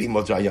shouldn't be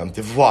mutar on Yom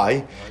Tiv.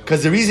 Why?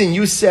 Because the reason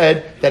you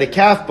said that a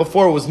calf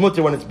before was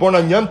mutar when it's born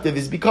on Yom Tiv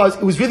is because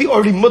it was really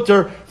already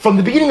mutar from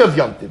the beginning of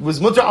Yom Tiv. It was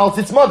mutar al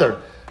its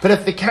mother. But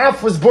if the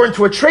calf was born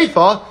to a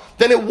treifa,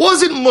 then it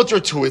wasn't mutter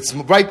to its,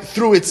 right,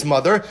 through its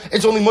mother.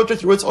 It's only mutter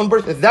through its own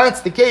birth. If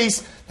that's the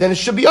case, then it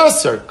should be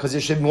usher, because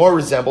it should more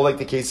resemble like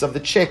the case of the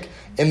chick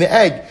in the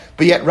egg.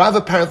 But yet Rav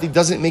apparently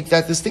doesn't make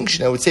that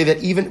distinction. I would say that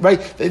even, right,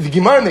 the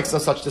Gemara makes no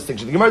such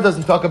distinction. The Gemara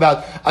doesn't talk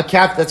about a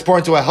calf that's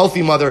born to a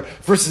healthy mother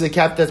versus a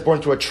calf that's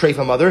born to a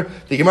treifa mother.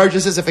 The Gemara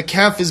just says if a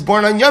calf is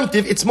born on Yom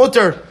Tiv, it's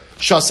mutter.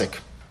 Shasik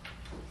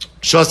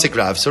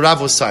Rav. So Rav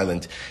was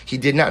silent. He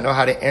did not know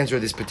how to answer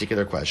this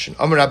particular question.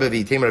 Amar Rabbi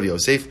V'Item Rav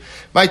Yosef.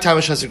 My time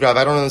is Shasik Rav.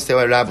 I don't understand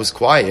why Rav was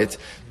quiet,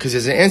 because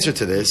there's an answer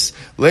to this.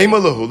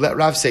 Leima lahu. Let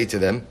Rav say to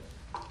them,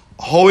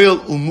 Hoil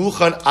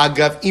umuchan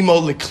agav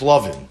imo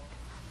liklovin.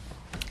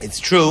 It's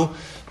true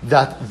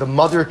that the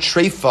mother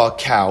treifa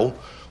cow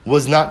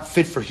was not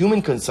fit for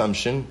human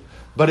consumption,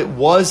 but it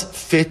was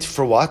fit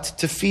for what?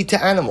 To feed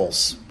to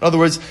animals. In other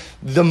words,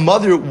 the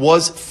mother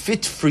was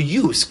fit for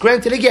use.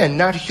 Granted, again,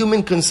 not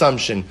human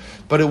consumption,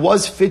 but it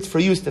was fit for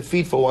use to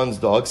feed for one's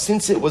dog.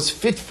 Since it was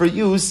fit for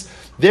use,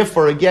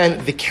 therefore,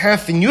 again, the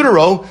calf in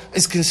utero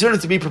is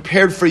considered to be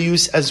prepared for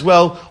use as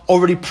well,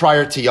 already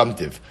prior to Yom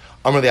Tiv.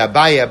 Amar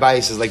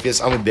Abaye says like this,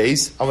 Amar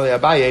Beis, Amar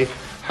Abaye,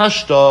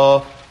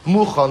 Hashta,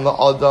 Muchan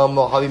la'adam,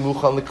 Lo'havi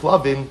Muchan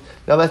l'klavim.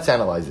 Now let's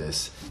analyze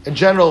this. In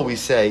general, we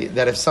say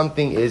that if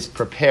something is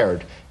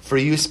prepared for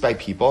use by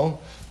people,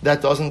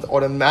 that doesn't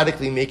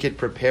automatically make it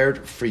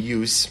prepared for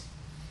use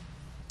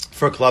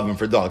for klavim,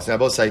 for dogs. Now, I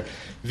will say,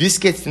 this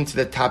gets into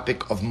the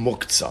topic of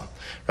muktzah,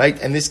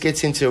 right? And this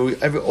gets into,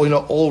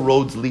 all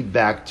roads lead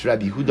back to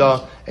Rabbi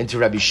Yehuda and to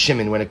Rabbi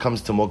Shimon when it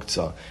comes to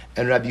muktzah.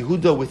 And Rabbi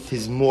Yehuda, with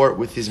his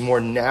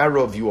more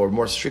narrow view or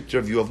more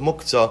stricter view of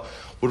muktzah,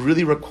 would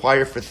really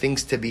require for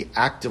things to be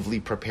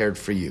actively prepared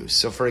for use.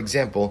 So, for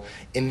example,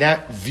 in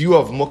that view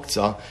of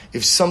muktzah,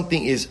 if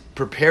something is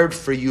prepared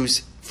for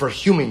use, for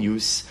human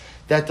use,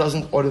 that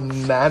doesn't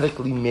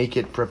automatically make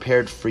it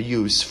prepared for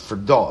use for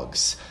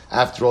dogs.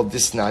 After all,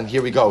 disnan,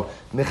 here we go.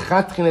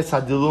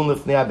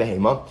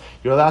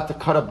 You're allowed to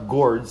cut up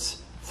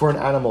gourds for an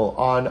animal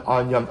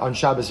on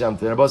Shabbos Yom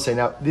Tov. And I both say,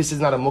 now, this is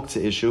not a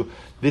muktzah issue,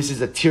 this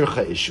is a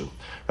tircha issue.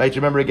 Right?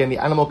 Remember again, the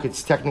animal could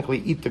technically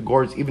eat the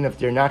gourds even if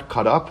they're not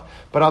cut up,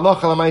 but Allah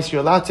Chalamais,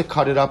 you're allowed to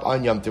cut it up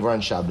on Yom Tov or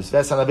on Shabbos.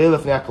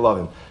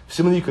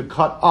 Similarly, you could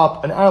cut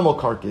up an animal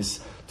carcass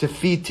to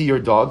feed to your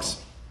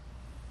dogs,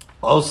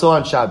 also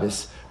on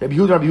Shabbos. Rabbi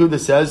Yehuda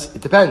says,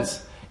 it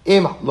depends.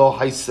 If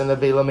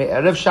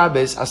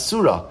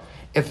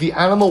the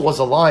animal was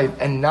alive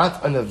and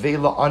not an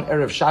avela on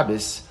Erev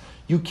Shabbos,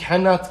 you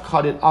cannot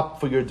cut it up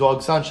for your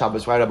dogs on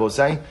Shabbos. Why, Rabbi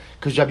Osai?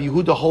 Because Rabbi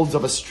Yehuda holds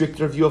of a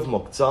stricter view of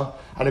muktzah.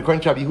 And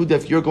according to Rabbi Yehuda,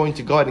 if you're going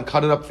to go ahead and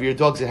cut it up for your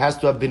dogs, it has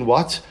to have been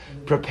what?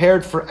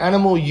 Prepared for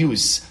animal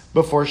use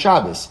before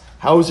Shabbos.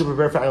 How is it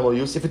prepared for animal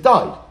use? If it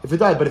died.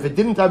 But if it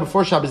didn't die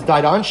before Shabbos,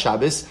 died on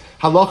Shabbos,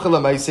 halacha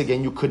l'maisa,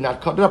 again, you could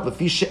not cut it up.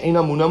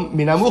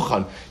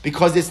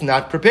 Because it's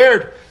not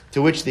prepared.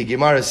 To which the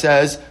Gemara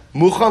says,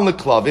 Muchan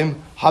l'klavim,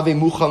 have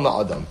muchan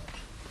la'adam.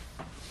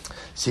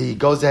 So he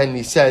goes ahead and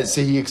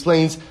he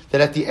explains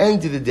that at the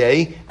end of the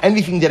day,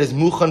 anything that is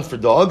muchan for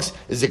dogs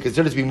is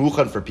considered to be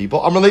muchan for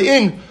people. Amar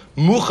le'in,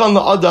 muchan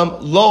la'adam,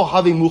 lo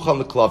havi muchan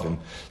l'klavim.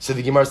 So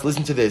the Gemara says,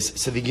 listen to this.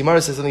 So the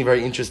Gemara says something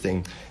very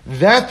interesting.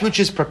 That which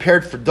is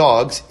prepared for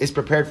dogs is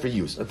prepared for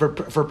use,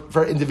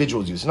 for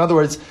individuals' use. In other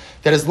words,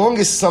 that as long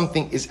as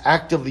something is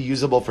actively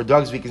usable for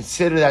dogs, we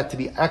consider that to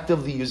be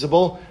actively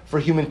usable for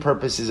human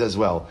purposes as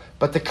well.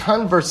 But the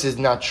converse is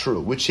not true,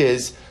 which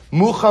is,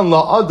 muchan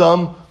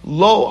la'adam,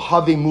 lo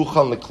have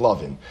muchan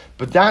l'klavim.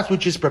 But that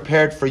which is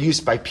prepared for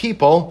use by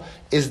people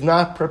is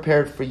not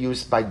prepared for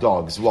use by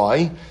dogs.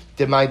 Why?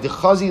 Because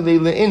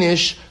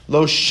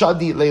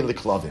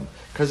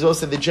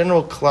also the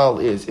general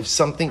klal is, if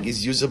something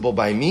is usable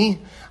by me,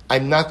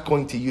 I'm not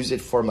going to use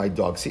it for my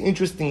dog. So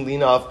interestingly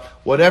enough,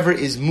 whatever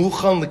is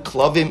muchan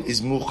l'klavim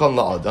is muchan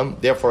la'adam.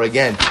 Therefore,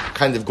 again,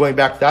 kind of going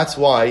back, that's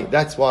why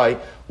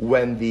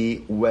when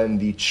the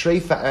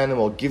treifa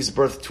animal gives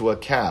birth to a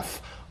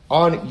calf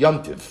on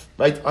Yom Tiv,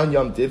 right? On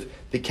Yom Tiv,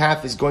 the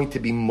calf is going to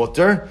be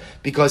mutter,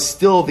 because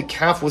still the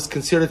calf was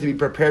considered to be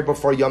prepared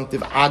before Yom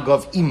Tiv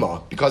agav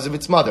ima, because of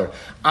its mother.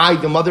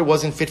 The mother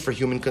wasn't fit for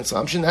human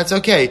consumption, that's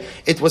okay.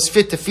 It was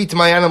fit to feed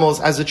my animals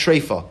as a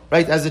treifa,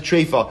 right? As a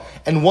treifa.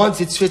 And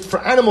once it's fit for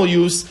animal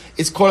use,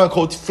 it's quote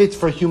unquote fit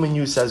for human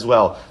use as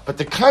well. But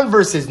the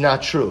converse is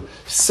not true.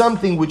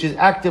 Something which is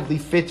actively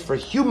fit for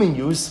human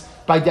use,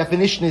 by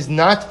definition, is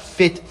not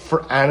fit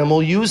for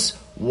animal use.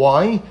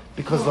 Why?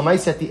 Because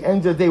Lamais, at the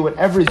end of the day,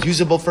 whatever is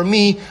usable for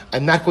me,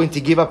 I'm not going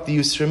to give up the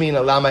use for me and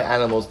allow my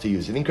animals to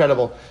use it.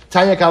 Incredible.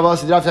 Tanya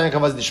Kavas, Tanya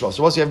Kavas Dishmol.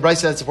 So also you have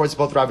Bryce that supports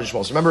both Rav and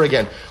Shmuel. So remember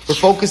again, we're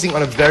focusing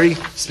on a very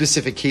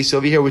specific case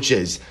over here, which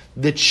is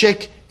the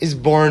chick is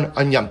born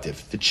on Yom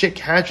Tiv. The chick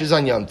hatches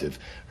on Yom Tiv.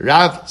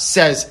 Rav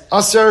says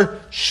Aser,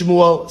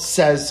 Shmuel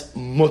says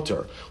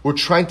Mutter. We're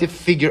trying to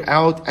figure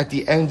out at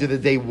the end of the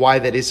day why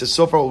that is.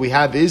 So far what we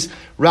have is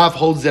Rav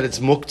holds that it's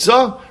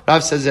Muktzah,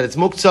 Rav says that it's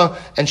Muktzah,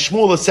 and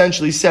Shmuel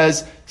essentially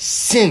says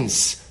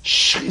since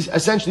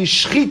essentially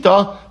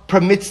Shchita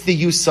permits the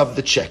use of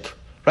the chick.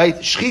 Right?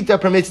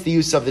 Shchita permits the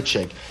use of the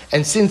chick.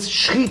 And since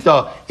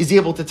Shchita is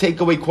able to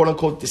take away, quote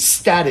unquote, the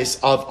status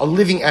of a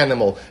living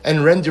animal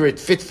and render it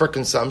fit for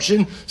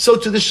consumption, so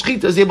to the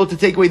Shchita is able to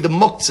take away the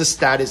Muktzah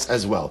status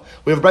as well.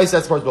 We have a Bryce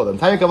that supports both of them.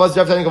 Tanya Kavaz,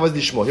 Rav, Tanya Kavaz,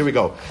 Dishmol. Here we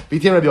go.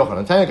 B'tim Rabbi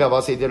Yochanan. Tanya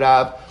Kavaz, say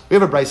Rav. We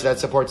have a Bryce that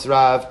supports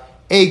Rav.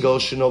 Egel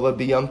shenola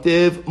b'Yom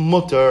Tiv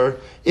mutter.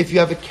 If you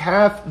have a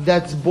calf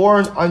that's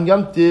born on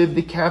Yom Tiv,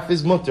 the calf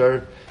is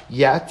mutter.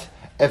 Yet,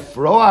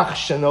 efroach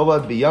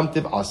shenola b'Yom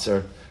Tiv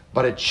aser.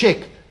 But a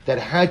chick that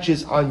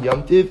hatches on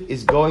Yom Tiv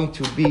is going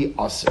to be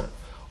aser.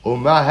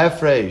 Uma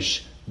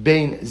hefresh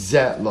bein ze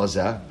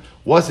loza.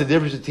 What's the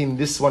difference between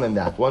this one and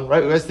that one?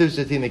 Right? What's the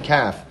difference between the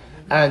calf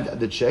and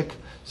the chick?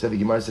 So the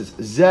Gemara says,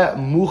 ze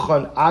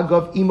muchan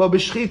agav imo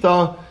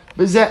b'shchita,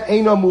 v'ze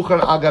eino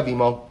muchan agav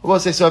imo. We'll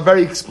say, so a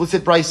very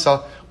explicit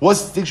brisa.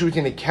 What's the distinction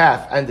between the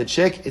calf and the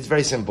chick? It's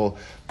very simple.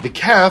 The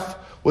calf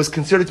was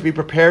considered to be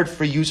prepared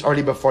for use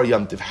already before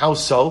Yom Tiv. How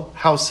so?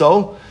 How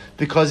so?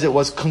 Because it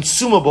was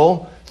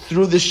consumable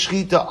through the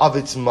shchita of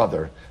its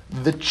mother.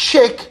 The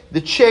chick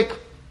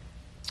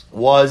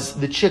was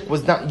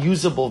not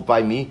usable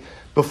by me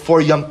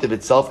before Yom Tiv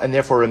itself, and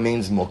therefore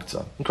remains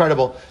muktzah.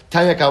 Incredible.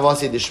 Tanya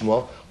Kavase de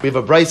Shmuel. We have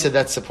a brisa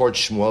that supports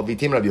Shmuel.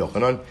 Vitim Rabbi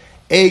Yochanan.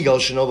 Egel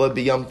shenola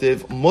b'Yom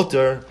Tiv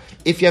mutter.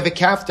 If you have a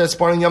calf that's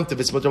born on Yom Tiv,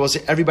 it's mutter. We'll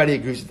say everybody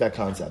agrees with that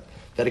concept.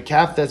 That a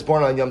calf that's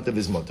born on Yom Tiv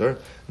is mutter.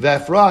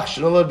 V'afrach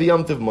shenola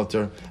b'Yom Tiv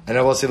mutter. And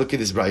I will say, look at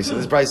this brisa.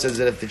 This brisa says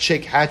that if the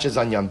chick hatches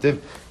on Yom Tiv,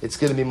 it's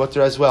going to be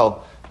mutter as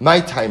well. My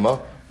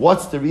taima.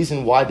 What's the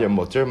reason why they're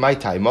mutter? My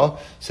taima.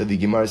 So the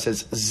Gemara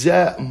says,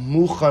 Ze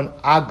muchan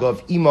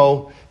agav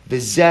imo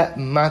v'ze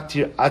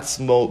matir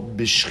atzmo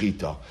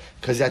b'shchita.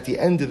 Because at the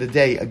end of the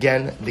day,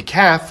 again, the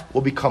calf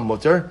will become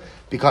mutter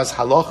because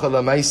halacha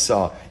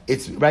lemaisa,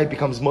 it's right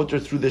becomes mutter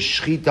through the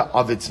shchita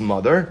of its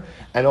mother,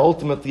 and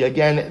ultimately,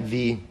 again,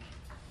 the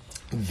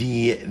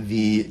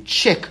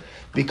chick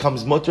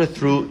becomes mutter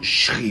through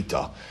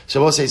shchita.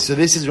 So we'll say, so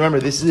this is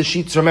a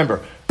sheet. So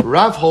remember,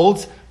 Rav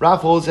holds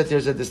that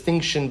there's a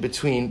distinction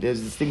between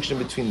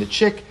the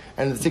chick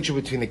and the distinction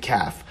between the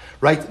calf.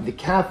 Right? The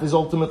calf is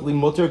ultimately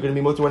mutter, going to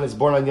be mutter when it's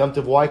born on Yom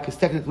Tov. Why? Because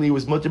technically it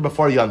was mutter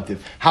before Yom Tov.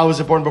 How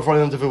was it born before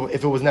Yom Tov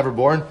if it was never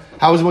born?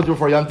 How was it mutter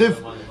before Yom Tov?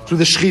 Through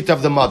the shchita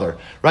of the mother.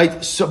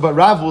 Right? So, but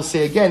Rav will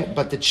say again,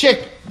 but the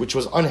chick, which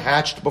was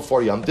unhatched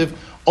before Yom Tov,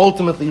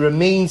 ultimately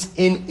remains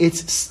in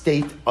its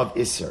state of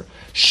Isser.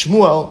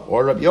 Shmuel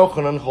or Rabbi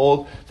Yochanan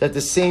hold that the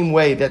same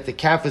way that the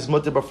calf is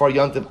mutter before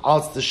Yom Tov,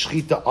 als the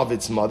shchita of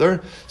its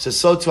mother. So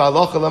to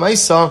halacha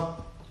l'maisa.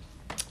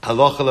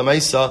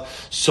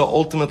 So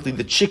ultimately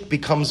the chick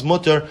becomes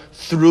mutter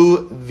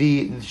through its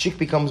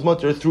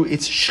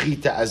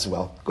shchita as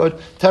well. Good.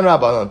 Ten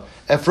Rabbanan.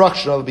 Efrach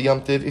shenola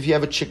b'Yom Tiv. If you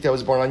have a chick that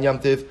was born on Yom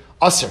Tiv,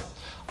 aser.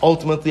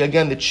 Ultimately,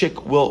 again, the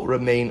chick will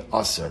remain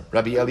aser.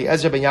 Rabbi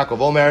Eliezer ben Yaakov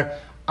Omer,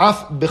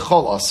 af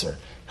b'chol aser.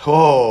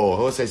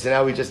 Oh, so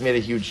now we just made a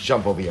huge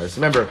jump over here.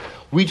 So remember,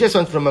 we just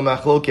went from a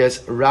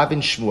machlokes Rav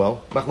and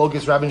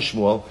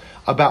Shmuel,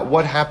 about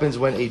what happens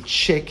when a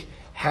chick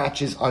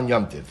hatches on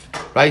Yom Tiv,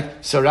 right?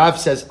 So Rav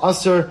says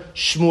aser,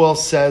 Shmuel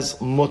says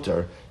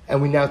mutter,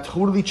 and we now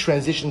totally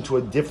transition to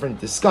a different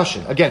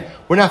discussion. Again,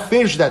 we're not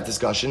finished with that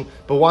discussion,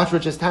 but watch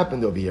what just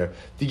happened over here.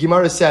 The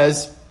Gemara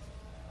says,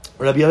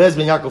 Rabbi Eliezer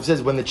ben Yaakov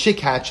says, when the chick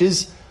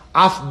hatches,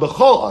 af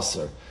b'chol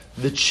aser.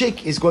 The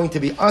chick is going to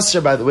be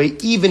aser, by the way,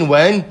 even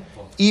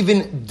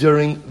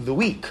during the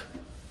week.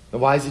 Now,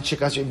 why is the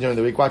chick aser even during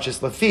the week? Watch this.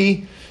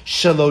 Lafi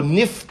shelo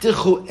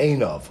niftechu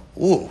einov.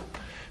 Ooh.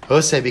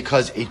 He'll say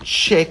because a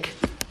chick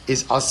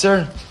is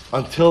aser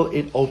until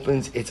it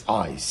opens its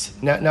eyes.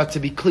 Now to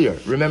be clear,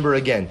 remember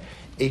again,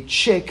 a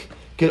chick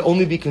can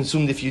only be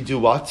consumed if you do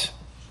what?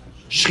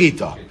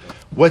 Shchita.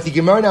 What the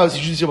Gemara now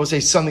is will say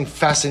something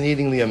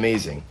fascinatingly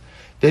amazing.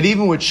 That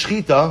even with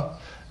shchita,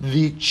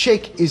 the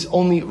chick is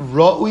only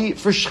ra'ui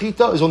for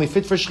shchita, is only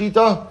fit for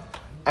shchita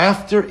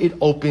after it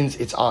opens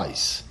its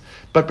eyes.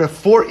 But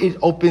before it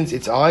opens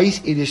its eyes,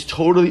 it is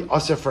totally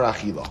aser for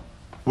achila.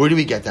 Where do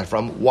we get that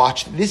from?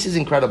 Watch. This is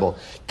incredible.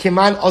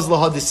 Keman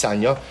ozlaha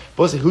disanya.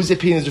 Whose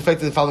opinion is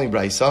reflected in the following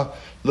brayso?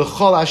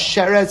 L'chol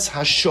hasheretz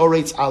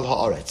hashoretz al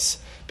haaretz.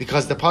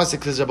 Because the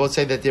pasuk says, both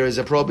say that there is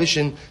a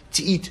prohibition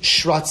to eat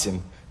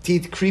shratzim, to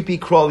eat creepy,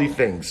 crawly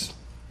things.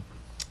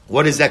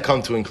 What does that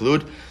come to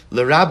include?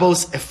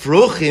 L'rabos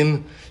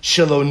efrochim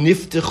shelo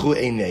niftechu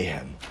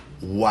einehem.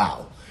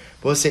 Wow.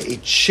 We'll say a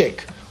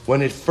chick,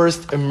 when it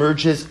first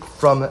emerges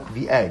from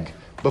the egg,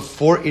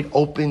 before it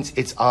opens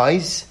its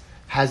eyes,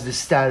 has the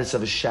status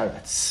of a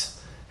sheretz,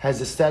 has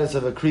the status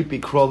of a creepy,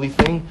 crawly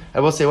thing. I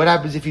will say, what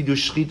happens if you do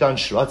shchita on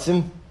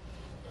shratzim?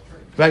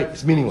 Right?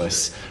 It's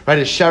meaningless. Right?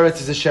 A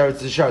sheretz is a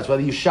sheretz is a sheretz.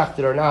 Whether you shacht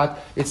it or not,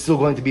 it's still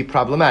going to be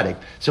problematic.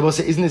 So we'll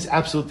say, isn't this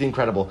absolutely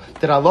incredible?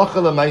 That halacha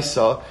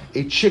l'maisa,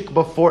 a chick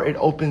before it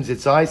opens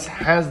its eyes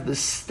has the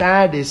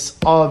status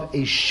of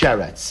a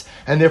sheretz.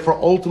 And therefore,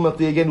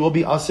 ultimately, again, will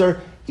be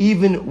aser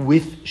even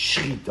with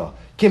shchita.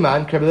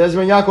 Kiman, Rabbi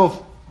Eliezer and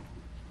Yaakov.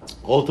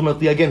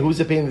 Ultimately, again, whose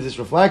opinion does this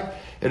reflect?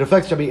 It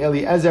reflects Rabbi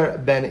Eliezer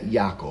ben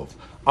Yaakov.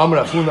 Amar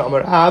Rav Huna,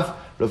 Amar Av.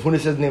 Rav Huna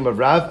says the name of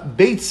Rav.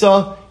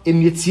 Beitza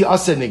im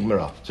yitziasa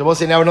nigmara. So we'll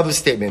say now another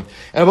statement,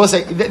 and we'll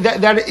say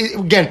that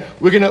again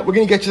we're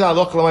gonna get to the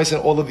halacha l'maisa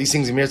and all of these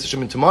things in Meretz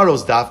Hashem in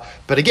tomorrow's daf.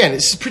 But again,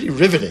 this is pretty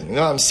riveting. You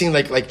know, I'm seeing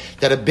like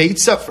that a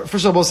beitza.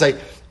 First of all, we'll say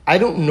I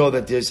don't know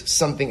that there's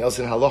something else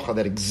in halacha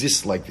that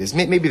exists like this.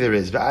 Maybe there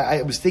is, but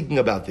I was thinking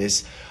about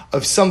this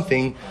of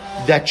something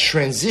that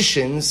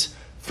transitions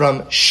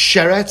from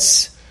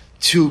sheretz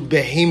to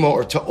behema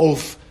or to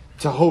oaf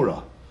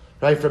tahora,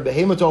 right? From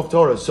behema to oaf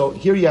tahora. So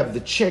here you have the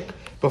chick.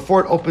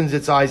 Before it opens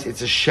its eyes,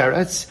 it's a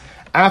sheretz.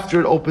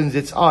 After it opens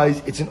its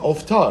eyes, it's an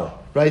oaf tar,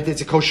 right? It's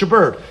a kosher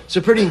bird.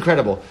 So pretty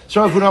incredible.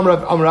 So Rav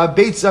Huna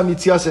Beitza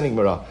Mitziasa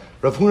Nigmara.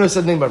 Rav Huna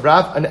said the name of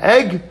Rav. An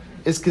egg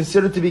is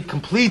considered to be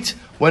complete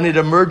when it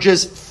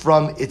emerges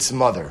from its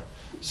mother.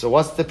 So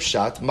what's the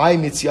pshat? My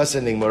Mitziasa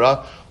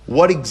Nigmara.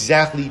 What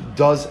exactly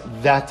does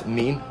that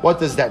mean? What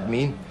does that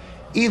mean?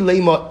 So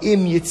maybe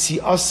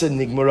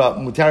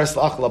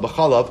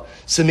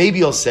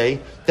you'll say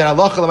that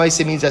halacha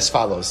l'maaseh means as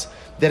follows: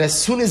 that as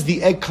soon as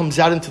the egg comes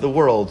out into the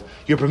world,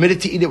 you're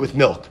permitted to eat it with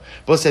milk.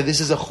 But say this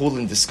is a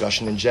chulin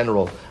discussion in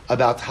general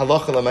about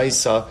halacha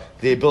l'maaseh,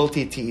 the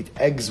ability to eat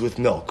eggs with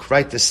milk,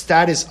 right? The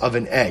status of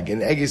an egg.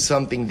 An egg is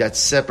something that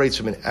separates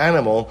from an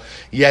animal,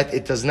 yet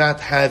it does not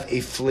have a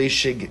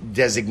fleshig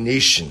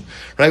designation,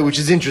 right? Which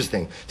is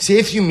interesting. See,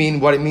 if you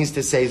mean what it means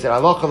to say is that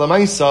halacha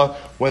l'maaseh,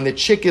 when the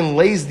chicken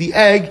lays the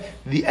egg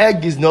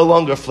is no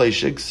longer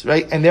fleshig,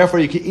 right? And therefore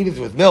you can eat it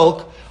with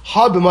milk.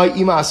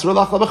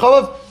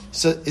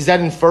 So is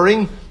that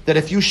inferring that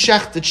if you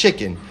shech the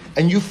chicken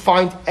and you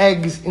find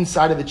eggs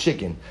inside of the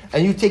chicken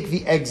and you take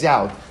the eggs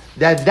out,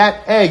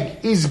 that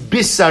egg is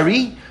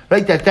bisari,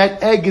 right?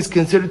 That egg is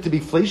considered to be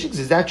fleshig?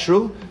 Is that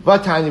true?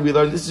 Vatani, we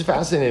learned, this is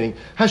fascinating.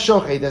 If you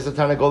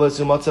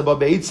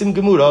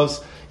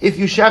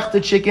shech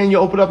the chicken, you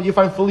open up, you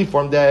find fully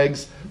formed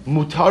eggs.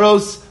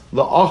 Mutaros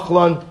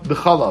la'achlan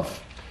b'chalav.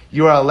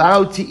 You are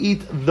allowed to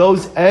eat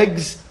those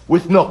eggs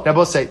with milk. Now,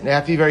 both say, now you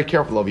have to be very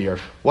careful over here.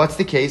 What's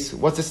the case?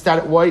 What's the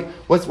status?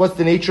 What's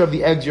the nature of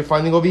the eggs you're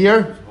finding over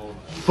here?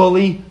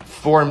 Fully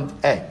formed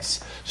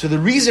eggs. So the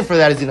reason for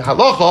that is in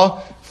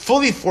halacha,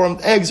 fully formed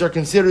eggs are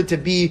considered to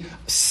be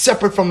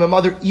separate from the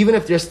mother, even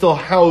if they're still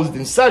housed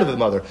inside of the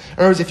mother. In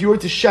other words, if you were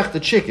to shech the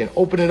chicken,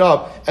 open it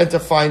up, and to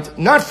find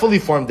not fully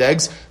formed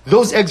eggs,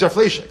 those eggs are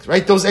fleshig,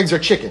 right? Those eggs are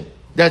chicken.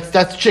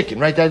 That's chicken,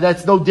 right?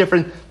 That's no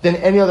different than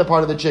any other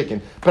part of the chicken.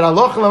 But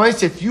halacha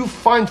l'maaseh, if you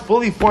find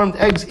fully formed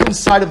eggs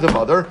inside of the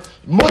mother,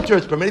 mutter,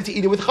 it's permitted to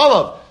eat it with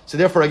chalav. So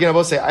therefore, again, I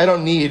will say, I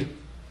don't need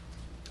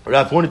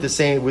Rav wanted to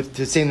say in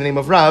the name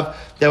of Rav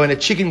that when a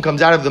chicken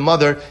comes out of the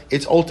mother,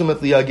 it's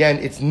ultimately, again,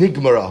 it's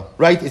nigmara,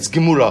 right? It's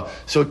gemura.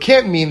 So it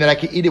can't mean that I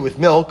can eat it with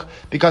milk,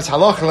 because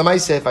halacha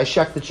l'maaseh, if I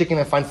shech the chicken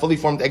and find fully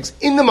formed eggs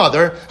in the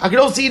mother, I can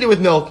also eat it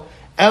with milk.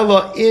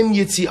 Ela im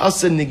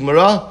yitziasa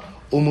nigmara.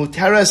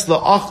 Umuteres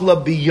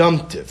la'achla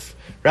biyamtiv.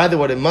 Rather,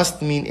 what it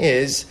must mean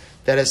is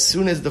that as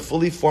soon as the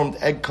fully formed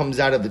egg comes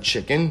out of the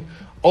chicken,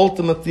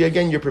 ultimately,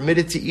 again, you're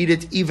permitted to eat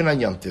it even on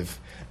yamtiv.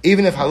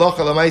 Even if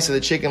halacha l'maaseh,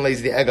 the chicken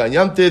lays the egg on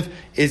yamtiv,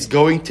 it's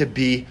going to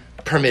be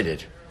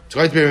permitted. It's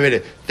going to be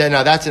permitted. Then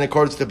now that's in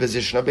accordance to the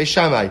position of Beis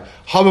Shammai.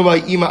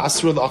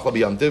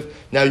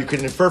 Now you can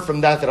infer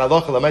from that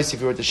halacha l'maaseh,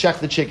 if you were to shech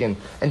the chicken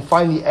and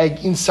find the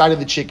egg inside of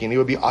the chicken, it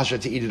would be asher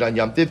to eat it on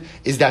Yom Tiv.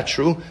 Is that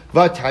true?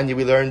 Vatanya,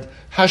 we learned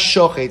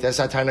hashochet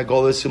asatana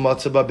golus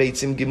umatzaba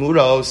beitzim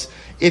gemuros.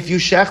 If you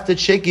shech the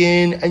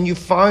chicken and you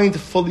find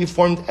fully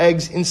formed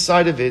eggs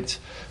inside of it,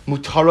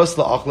 mutaros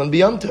la'achlan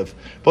b'Yom Tiv.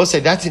 Both say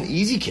that's an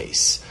easy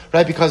case.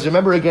 Right, because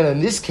remember again,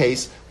 in this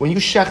case, when you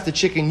shech the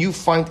chicken, you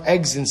find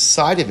eggs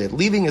inside of it,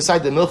 leaving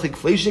aside the milchik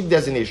fleshig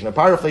designation, a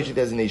parafleshig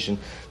designation.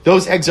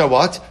 Those eggs are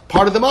what?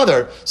 Part of the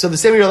mother. So the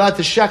same way you're allowed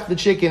to shech the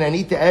chicken and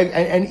eat the egg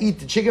and eat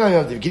the chicken on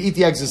Yom Tov. You can eat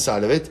the eggs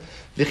inside of it.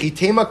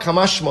 V'chitema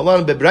kamash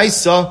malan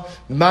bebraisa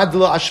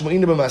madla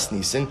ashmoina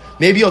b'masnisin.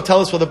 Maybe you'll tell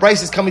us, well, the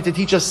Braisa is coming to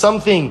teach us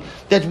something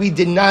that we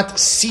did not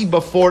see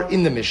before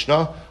in the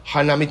Mishnah.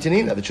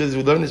 Hanamitanina. The truth is,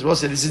 we learned this. Well,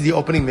 so this is the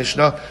opening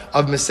Mishnah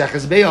of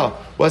Maseches Be'ah.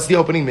 What's the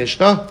opening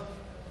Mishnah?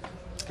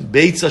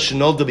 Beitza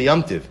shenolda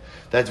b'yamtiv.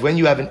 That's when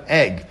you have an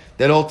egg.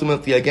 Then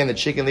ultimately, again, the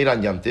chicken laid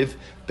on yamtiv.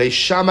 Beis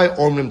Shammai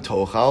omrim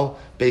tochal.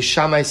 Beis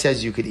Shammai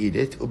says you could eat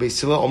it. Beis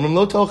Hillel omrim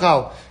lo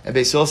tochal. And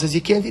Beis Hillel says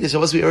you can't eat it. So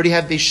we already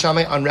have Beis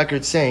Shammai on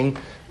record saying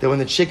that when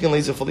the chicken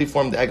lays a fully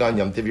formed egg on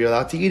yamtiv, you're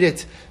allowed to eat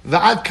it.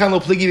 Va'ad kan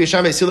lo pligi Beis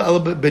Shammai Beis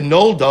Hillel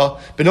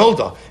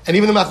benolda. And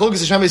even the machlokas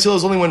Beis Shammai Beis Hillel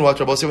is only when what?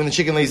 Rabbi say when the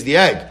chicken lays the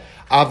egg.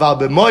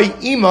 Aval b'moi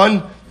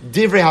iman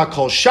divrei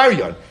hakol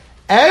sharion.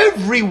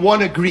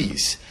 Everyone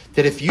agrees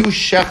that if you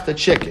shech the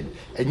chicken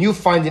and you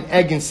find an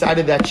egg inside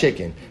of that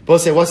chicken, both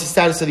say, what's the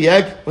status of the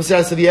egg? What's the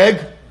status of the egg?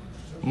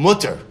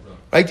 Mutter.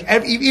 Right?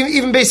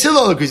 Even Beis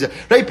Hillel agrees.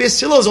 Right? Beis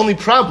Hillel's only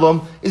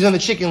problem is when the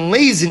chicken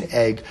lays an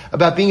egg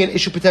about being an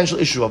potential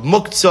issue of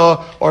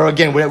muktzah, or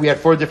again, we had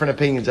 4 different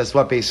opinions. That's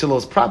what Beis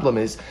Hillel's problem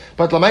is.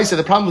 But Lamaisa,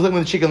 the problem is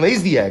when the chicken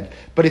lays the egg.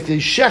 But if they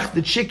shech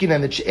the chicken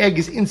and the egg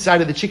is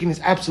inside of the chicken,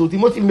 is absolutely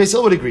mutter. Even Beis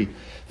Hillel would agree.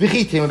 Maybe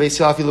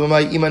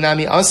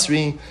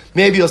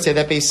you'll say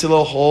that Beis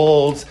Hillel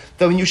holds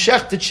that when you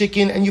shech the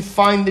chicken and you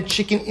find the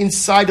chicken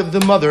inside of the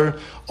mother,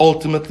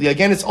 ultimately,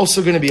 again, it's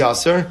also going to be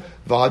aser.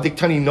 And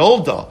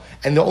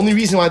the only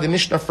reason why the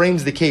Mishnah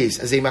frames the case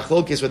as a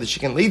machlokes where the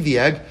chicken laid the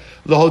egg,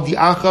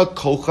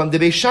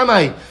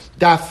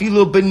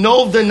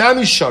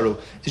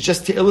 is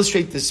just to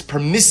illustrate this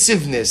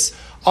permissiveness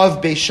of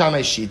Beis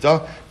Shammai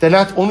Shita, that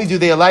not only do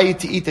they allow you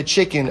to eat the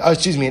chicken,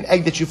 an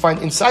egg that you find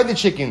inside the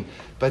chicken,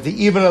 but they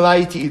even allow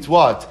you to eat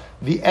what?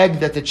 The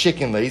egg that the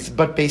chicken lays.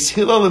 But Beis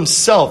Hillel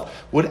himself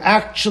would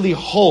actually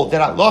hold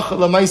that halacha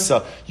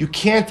l'maisa, you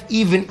can't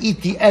even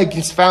eat the egg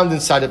that's found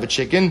inside of a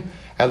chicken.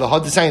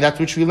 That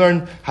which we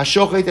learn, but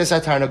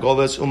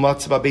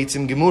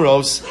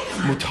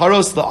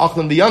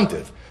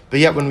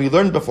yet when we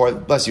learned before,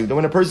 bless you, that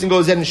when a person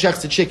goes in and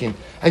shechs the chicken,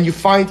 and you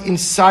find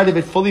inside of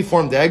it fully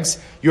formed eggs,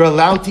 you're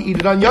allowed to eat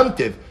it on Yom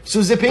Tiv. So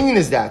his opinion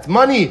is that.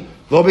 Money,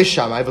 lo Beis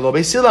Shammai, lo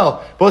Beis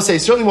Hillel. Both say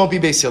it certainly won't be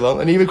Beis Hillel,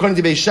 and even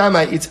according to Beis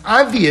Shammai, it's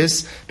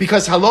obvious,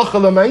 because halacha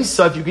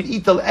l'maisa, if you could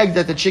eat the egg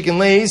that the chicken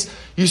lays,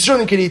 you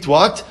certainly could eat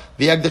what?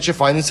 The egg that you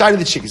find inside of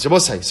the chicken. So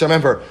both say. So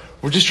remember,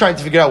 we're just trying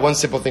to figure out one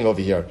simple thing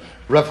over here.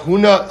 Rav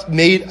Huna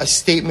made a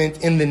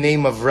statement in the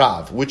name of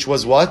Rav, which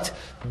was what?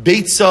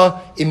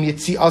 Beitza im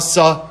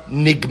yitziasa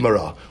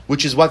nigmara,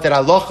 which is what? That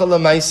halacha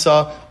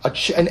l'maisa,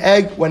 an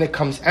egg, when it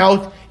comes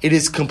out, it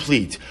is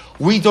complete.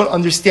 We don't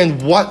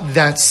understand what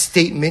that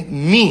statement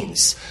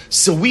means.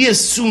 So we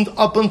assumed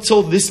up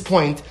until this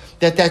point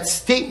that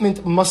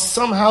statement must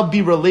somehow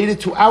be related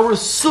to our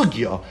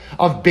sugya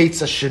of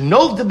beitza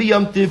shenol de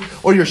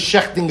biyamtiv, or you're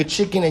shechting a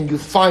chicken and you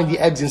find the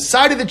eggs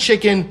inside of the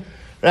chicken.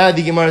 Rather,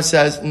 the Gemara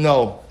says,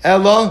 no.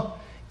 Ella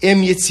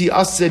im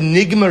yitziasa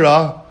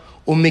nigmara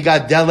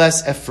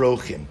umigadeles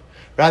efrochim.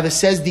 Rather,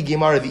 says the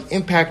Gemara, the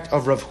impact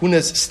of Rav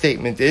Huna's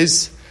statement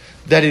is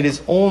that it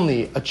is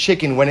only a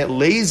chicken when it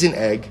lays an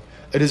egg.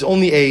 It is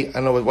only I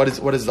don't know, what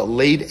is the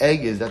laid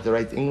egg? Is that the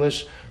right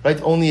English?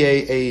 Right? Only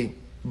a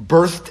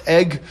birthed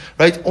egg,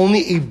 right?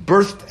 Only a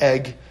birthed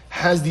egg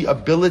has the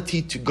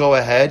ability to go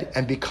ahead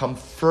and become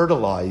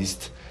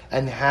fertilized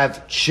and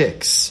have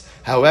chicks.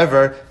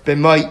 However,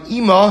 b'mai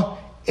ima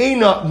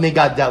eina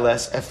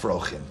megadeles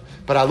efrochim.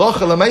 But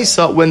halacha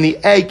l'maisa, when the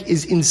egg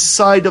is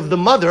inside of the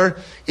mother,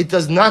 it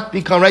does not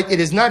become, right?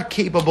 It is not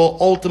capable,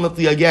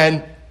 ultimately,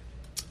 again,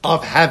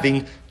 of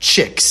having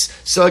chicks.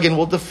 So again,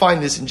 we'll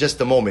define this in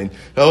just a moment.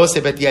 But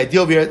the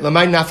idea here,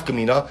 lamai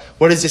nafkamina,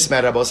 what does this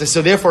matter about?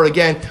 So therefore,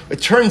 again, it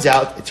turns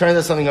out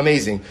something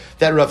amazing,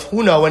 that Rav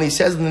Huna, when he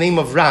says in the name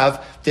of Rav,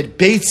 that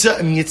beitza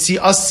im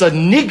yitziasa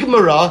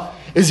nigmara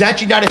is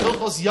actually not a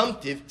Hilchos Yom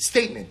Tiv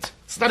statement.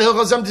 It's not a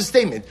Hilchos Yom Tiv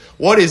statement.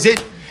 What is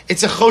it?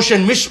 It's a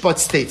Choshen Mishpat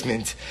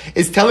statement.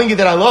 It's telling you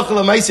that halacha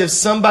l'maisa, if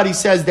somebody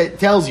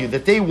tells you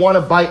that they want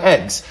to buy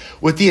eggs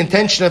with the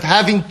intention of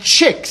having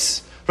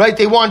chicks, right?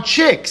 They want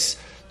chicks.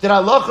 That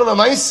halacha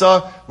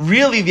l'maisa,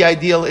 really the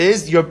ideal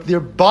is they're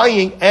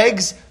buying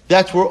eggs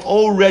that were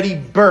already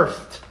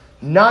birthed,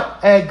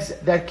 not eggs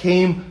that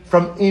came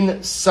from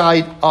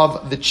inside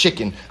of the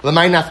chicken.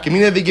 L'may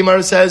nafkamina, the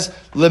Gemara says,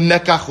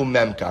 l'mekachu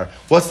memkar.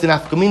 What's the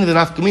nafkamina? The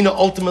nafkamina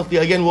ultimately,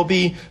 again, will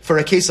be for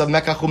a case of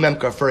mekachu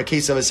memkar, for a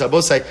case of a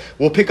sabosai.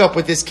 We'll pick up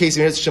with this case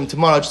in Yitzchak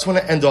tomorrow. I just want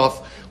to end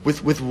off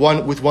with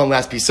one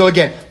last piece. So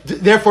again,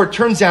 therefore it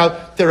turns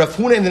out that Rav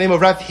Huna, in the name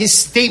of Rav, his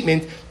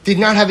statement did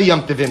not have a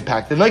Yom Tov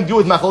impact. It had nothing to do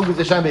with Machlokes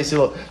Beis Shammai Beis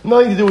Hillel.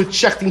 Nothing to do with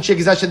shechting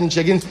chickens, not shechting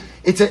chickens.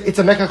 It's a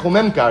mekachu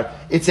memkar.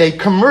 It's a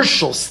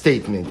commercial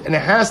statement. And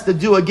it has to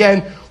do,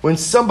 again, when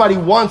somebody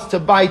wants to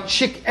buy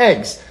chick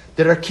eggs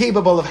that are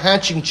capable of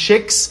hatching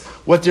chicks,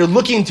 what they're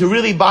looking to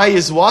really buy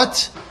is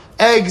what?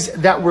 Eggs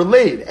that were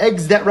laid.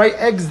 Eggs that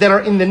are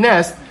in the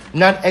nest,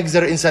 not eggs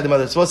that are inside the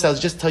mother. So I'll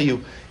just tell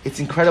you, it's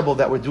incredible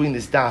that we're doing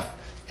this daf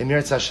in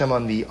Meretz Hashem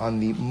on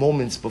the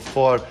moments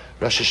before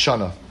Rosh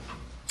Hashanah.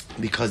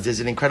 because there's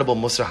an incredible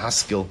Musar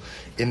Haskell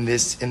in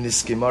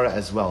this Gemara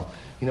as well.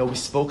 We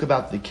spoke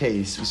about the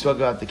case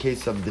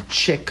of the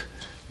chick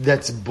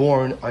that's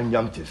born on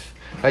Yom Tiv.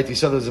 Right? We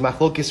saw there was a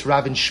machlokes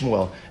Rav and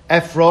Shmuel.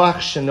 Efroach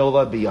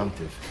shenola b'Yom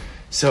Tiv.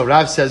 So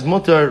Rav says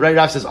mutter, right?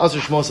 Rav says Asur,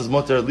 Shmuel says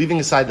mutter, leaving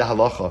aside the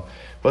halacha.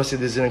 But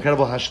there's an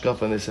incredible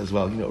hashkaf on this as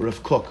well.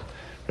 Rav Kook,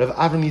 Rav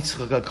Avram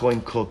Yitzchak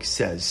Cohen Kook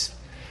says,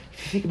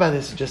 if you think about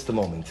this in just a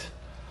moment,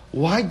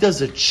 why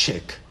does a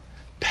chick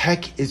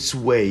peck its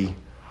way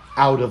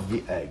out of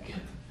the egg?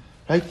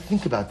 Right?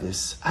 Think about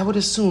this. I would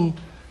assume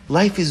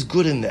life is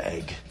good in the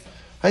egg.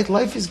 Right?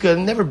 Life is good.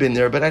 I've never been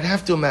there, but I'd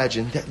have to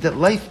imagine that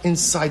life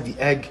inside the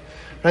egg,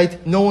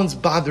 right? No one's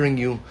bothering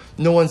you.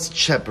 No one's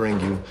shepherding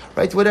you.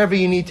 Right? Whatever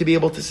you need to be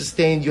able to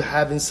sustain, you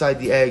have inside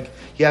the egg.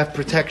 You have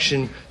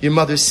protection. Your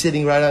mother's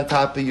sitting right on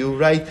top of you,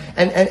 right?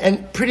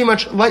 And pretty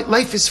much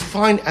life is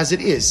fine as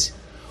it is.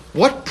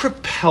 What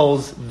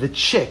propels the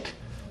chick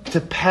to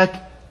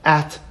peck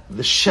at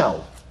the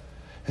shell?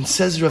 And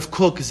says Rav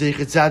Kook,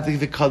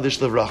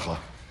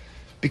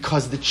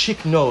 because the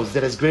chick knows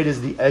that as great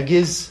as the egg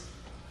is,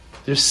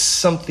 there's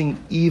something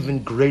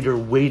even greater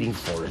waiting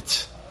for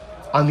it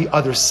on the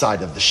other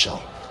side of the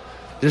shell.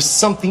 There's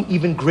something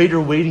even greater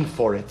waiting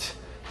for it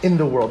in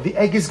the world. The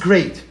egg is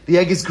great.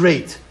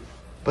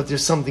 But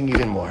there's something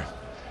even more.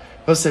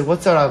 They'll say,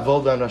 what's our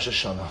avodah on Rosh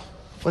Hashanah?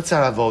 What's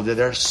our avodah?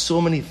 There are so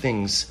many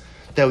things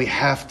that we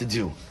have to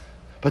do.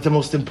 But the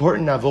most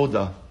important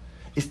avodah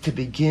is to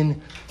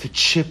begin to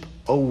chip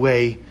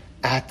away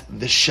at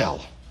the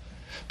shell.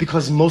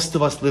 Because most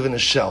of us live in a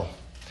shell.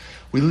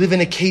 We live in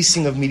a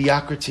casing of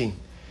mediocrity.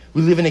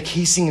 We live in a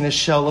casing in a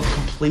shell of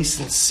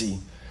complacency.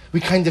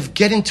 We kind of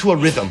get into a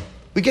rhythm.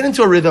 We get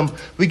into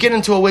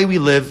a way we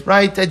live,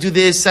 right? I do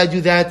this, I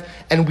do that,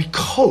 and we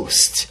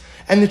coast.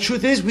 And the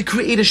truth is, we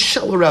create a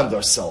shell around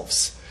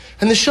ourselves.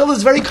 And the shell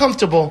is very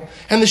comfortable,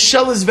 and the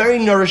shell is very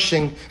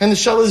nourishing, and the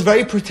shell is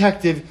very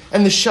protective,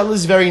 and the shell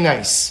is very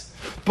nice.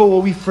 But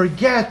what we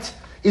forget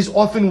is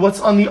often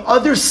what's on the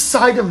other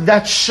side of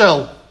that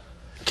shell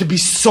could be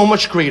so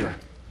much greater.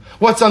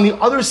 What's on the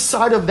other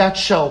side of that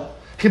shell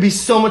could be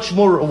so much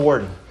more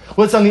rewarding.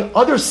 What's on the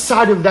other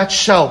side of that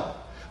shell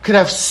could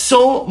have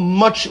so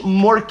much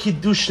more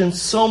kiddushin,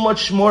 so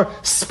much more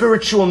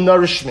spiritual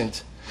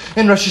nourishment.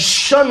 And Rosh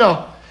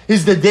Hashanah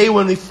is the day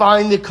when we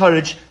find the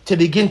courage to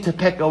begin to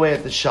peck away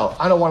at the shell.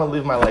 I don't want to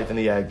live my life in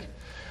the egg.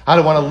 I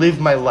don't want to live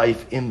my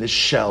life in the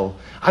shell.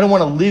 I don't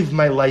want to live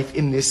my life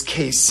in this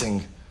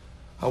casing.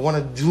 I want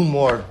to do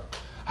more.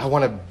 I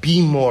want to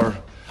be more.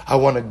 I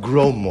want to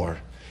grow more.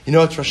 You know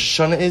what Rosh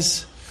Hashanah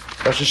is?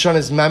 Rosh Hashanah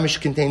is mamish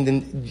contained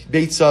in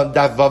Beitza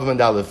Dav Vav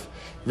and Aleph.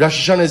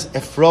 Rosh Hashanah is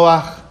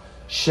Efroach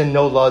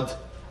Shenolad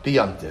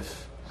B'Yom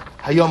Tiv.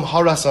 Hayom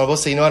Haras. I will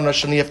say, in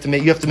Rosh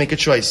Hashanah you have to make a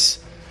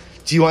choice.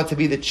 Do you want to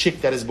be the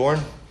chick that is born?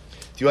 Do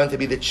you want to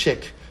be the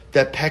chick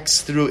that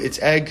pecks through its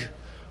egg?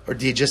 Or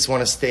do you just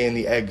want to stay in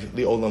the egg,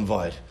 the Olam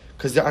Vad?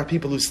 Because there are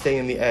people who stay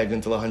in the egg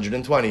until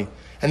 120.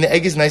 And the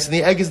egg is nice, and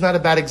the egg is not a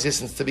bad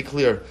existence, to be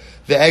clear.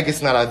 The egg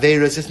is not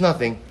Averis, it's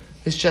nothing.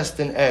 It's just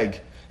an egg.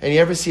 And you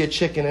ever see a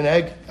chick in an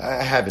egg?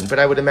 I haven't, but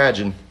I would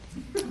imagine.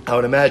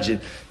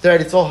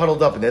 That it's all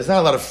huddled up, and there's not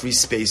a lot of free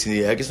space in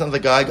the egg. It's not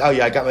like,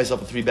 I got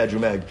myself a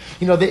 3-bedroom egg.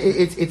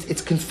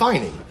 It's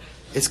confining.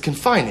 It's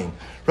confining,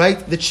 right?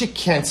 The chick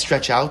can't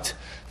stretch out.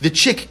 The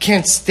chick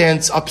can't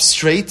stand up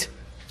straight,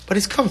 but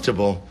it's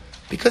comfortable.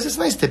 Because it's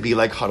nice to be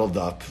like huddled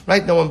up,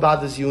 right? No one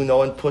bothers you, no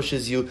one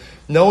pushes you,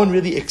 no one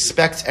really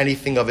expects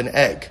anything of an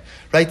egg,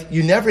 right?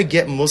 You never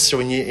get mussar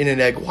when you're in an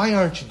egg. Why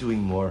aren't you doing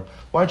more?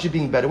 Why aren't you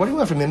being better? What do you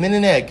want from him in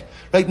an egg,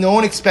 right? No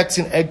one expects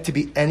an egg to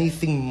be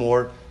anything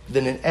more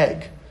than an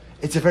egg.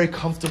 It's a very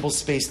comfortable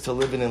space to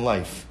live in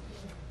life,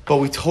 but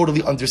we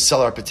totally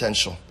undersell our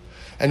potential,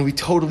 and we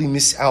totally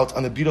miss out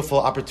on the beautiful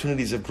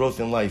opportunities of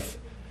growth in life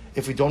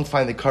if we don't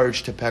find the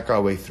courage to peck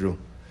our way through.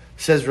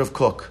 Says Rav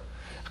Kook,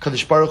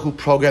 Kadosh Baruch Hu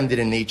programmed it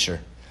in nature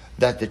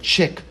that the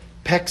chick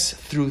pecks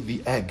through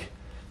the egg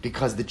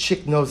because the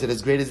chick knows that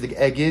as great as the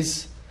egg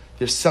is,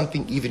 there's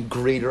something even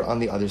greater on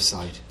the other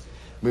side.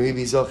 May we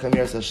be Zochem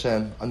Yeras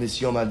Hashem on this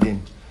Yom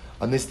Adin,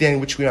 on this day in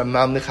which we are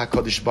Mamlich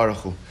HaKadosh Baruch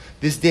Hu,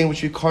 this day in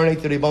which we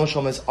coronate the Ribbon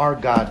Shalom as our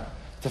God,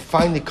 to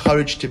find the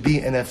courage to be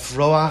an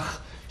Efroach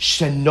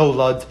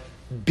Shenolad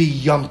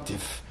B'Yom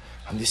Tiv.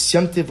 On this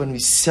Yom Tiv, when we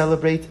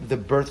celebrate the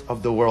birth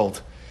of the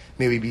world,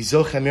 may we be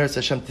Zochem Yeras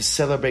Hashem to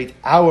celebrate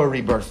our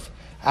rebirth,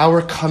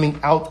 our coming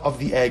out of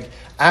the egg,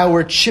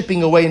 our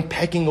chipping away and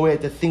pecking away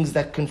at the things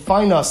that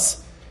confine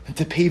us, and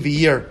to pave a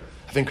year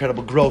of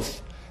incredible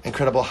growth,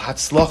 incredible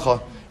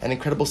hatzlacha, and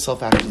incredible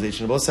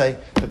self-actualization. We'll say,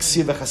 a good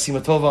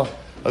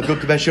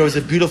Kibben is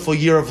a beautiful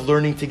year of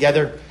learning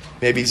together.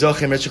 Maybe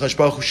Zochem Yeras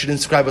Baruch Hu should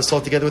inscribe us all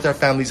together with our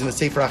families in the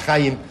Sefer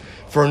HaChaim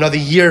for another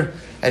year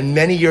and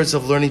many years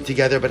of learning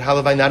together, but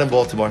halavai not in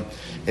Baltimore.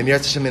 And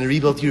Yeras Hashem and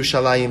rebuild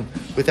Yerushalayim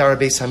with our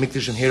Beis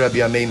Hamikdash and Hira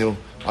B'Yameinu.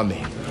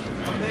 Amen.